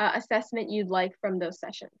assessment you'd like from those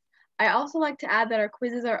sessions. I also like to add that our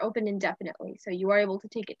quizzes are open indefinitely. So you are able to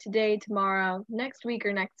take it today, tomorrow, next week,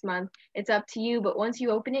 or next month. It's up to you, but once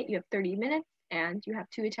you open it, you have 30 minutes and you have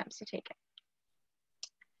 2 attempts to take it.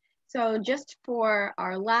 So just for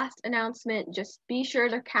our last announcement, just be sure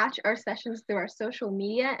to catch our sessions through our social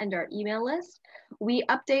media and our email list. We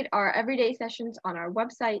update our everyday sessions on our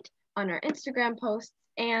website, on our Instagram posts,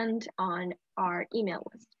 and on our email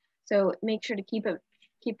list. So make sure to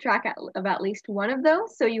keep track of at least one of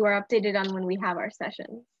those so you are updated on when we have our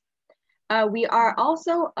sessions. We are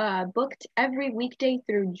also booked every weekday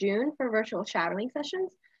through June for virtual shadowing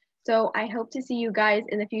sessions. So I hope to see you guys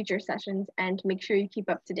in the future sessions and make sure you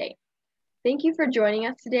keep up to date. Thank you for joining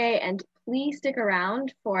us today, and please stick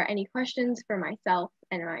around for any questions for myself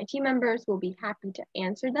and my team members. We'll be happy to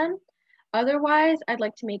answer them. Otherwise, I'd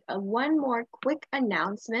like to make one more quick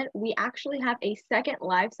announcement. We actually have a second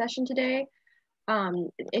live session today.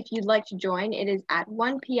 If you'd like to join, it is at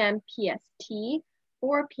 1 p.m. PST,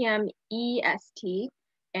 4 p.m. EST.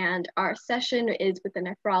 And our session is with a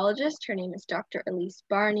nephrologist. Her name is Dr. Elise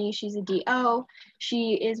Barney. She's a DO.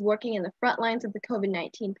 She is working in the front lines of the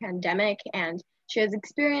COVID-19 pandemic, and she has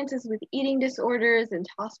experiences with eating disorders and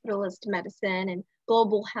hospitalist medicine and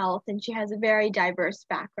global health, and she has a very diverse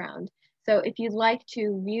background. So if you'd like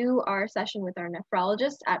to view our session with our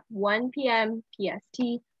nephrologist at 1 p.m.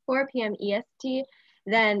 PST, 4 p.m. EST,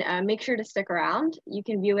 then make sure to stick around. You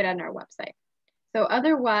can view it on our website. So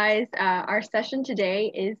otherwise, our session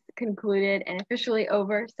today is concluded and officially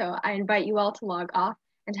over. So I invite you all to log off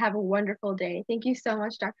and have a wonderful day. Thank you so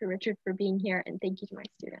much, Dr. Richard, for being here, and thank you to my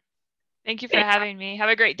students. Thank you for having me. Have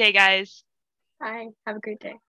a great day, guys. Bye. Have a great day.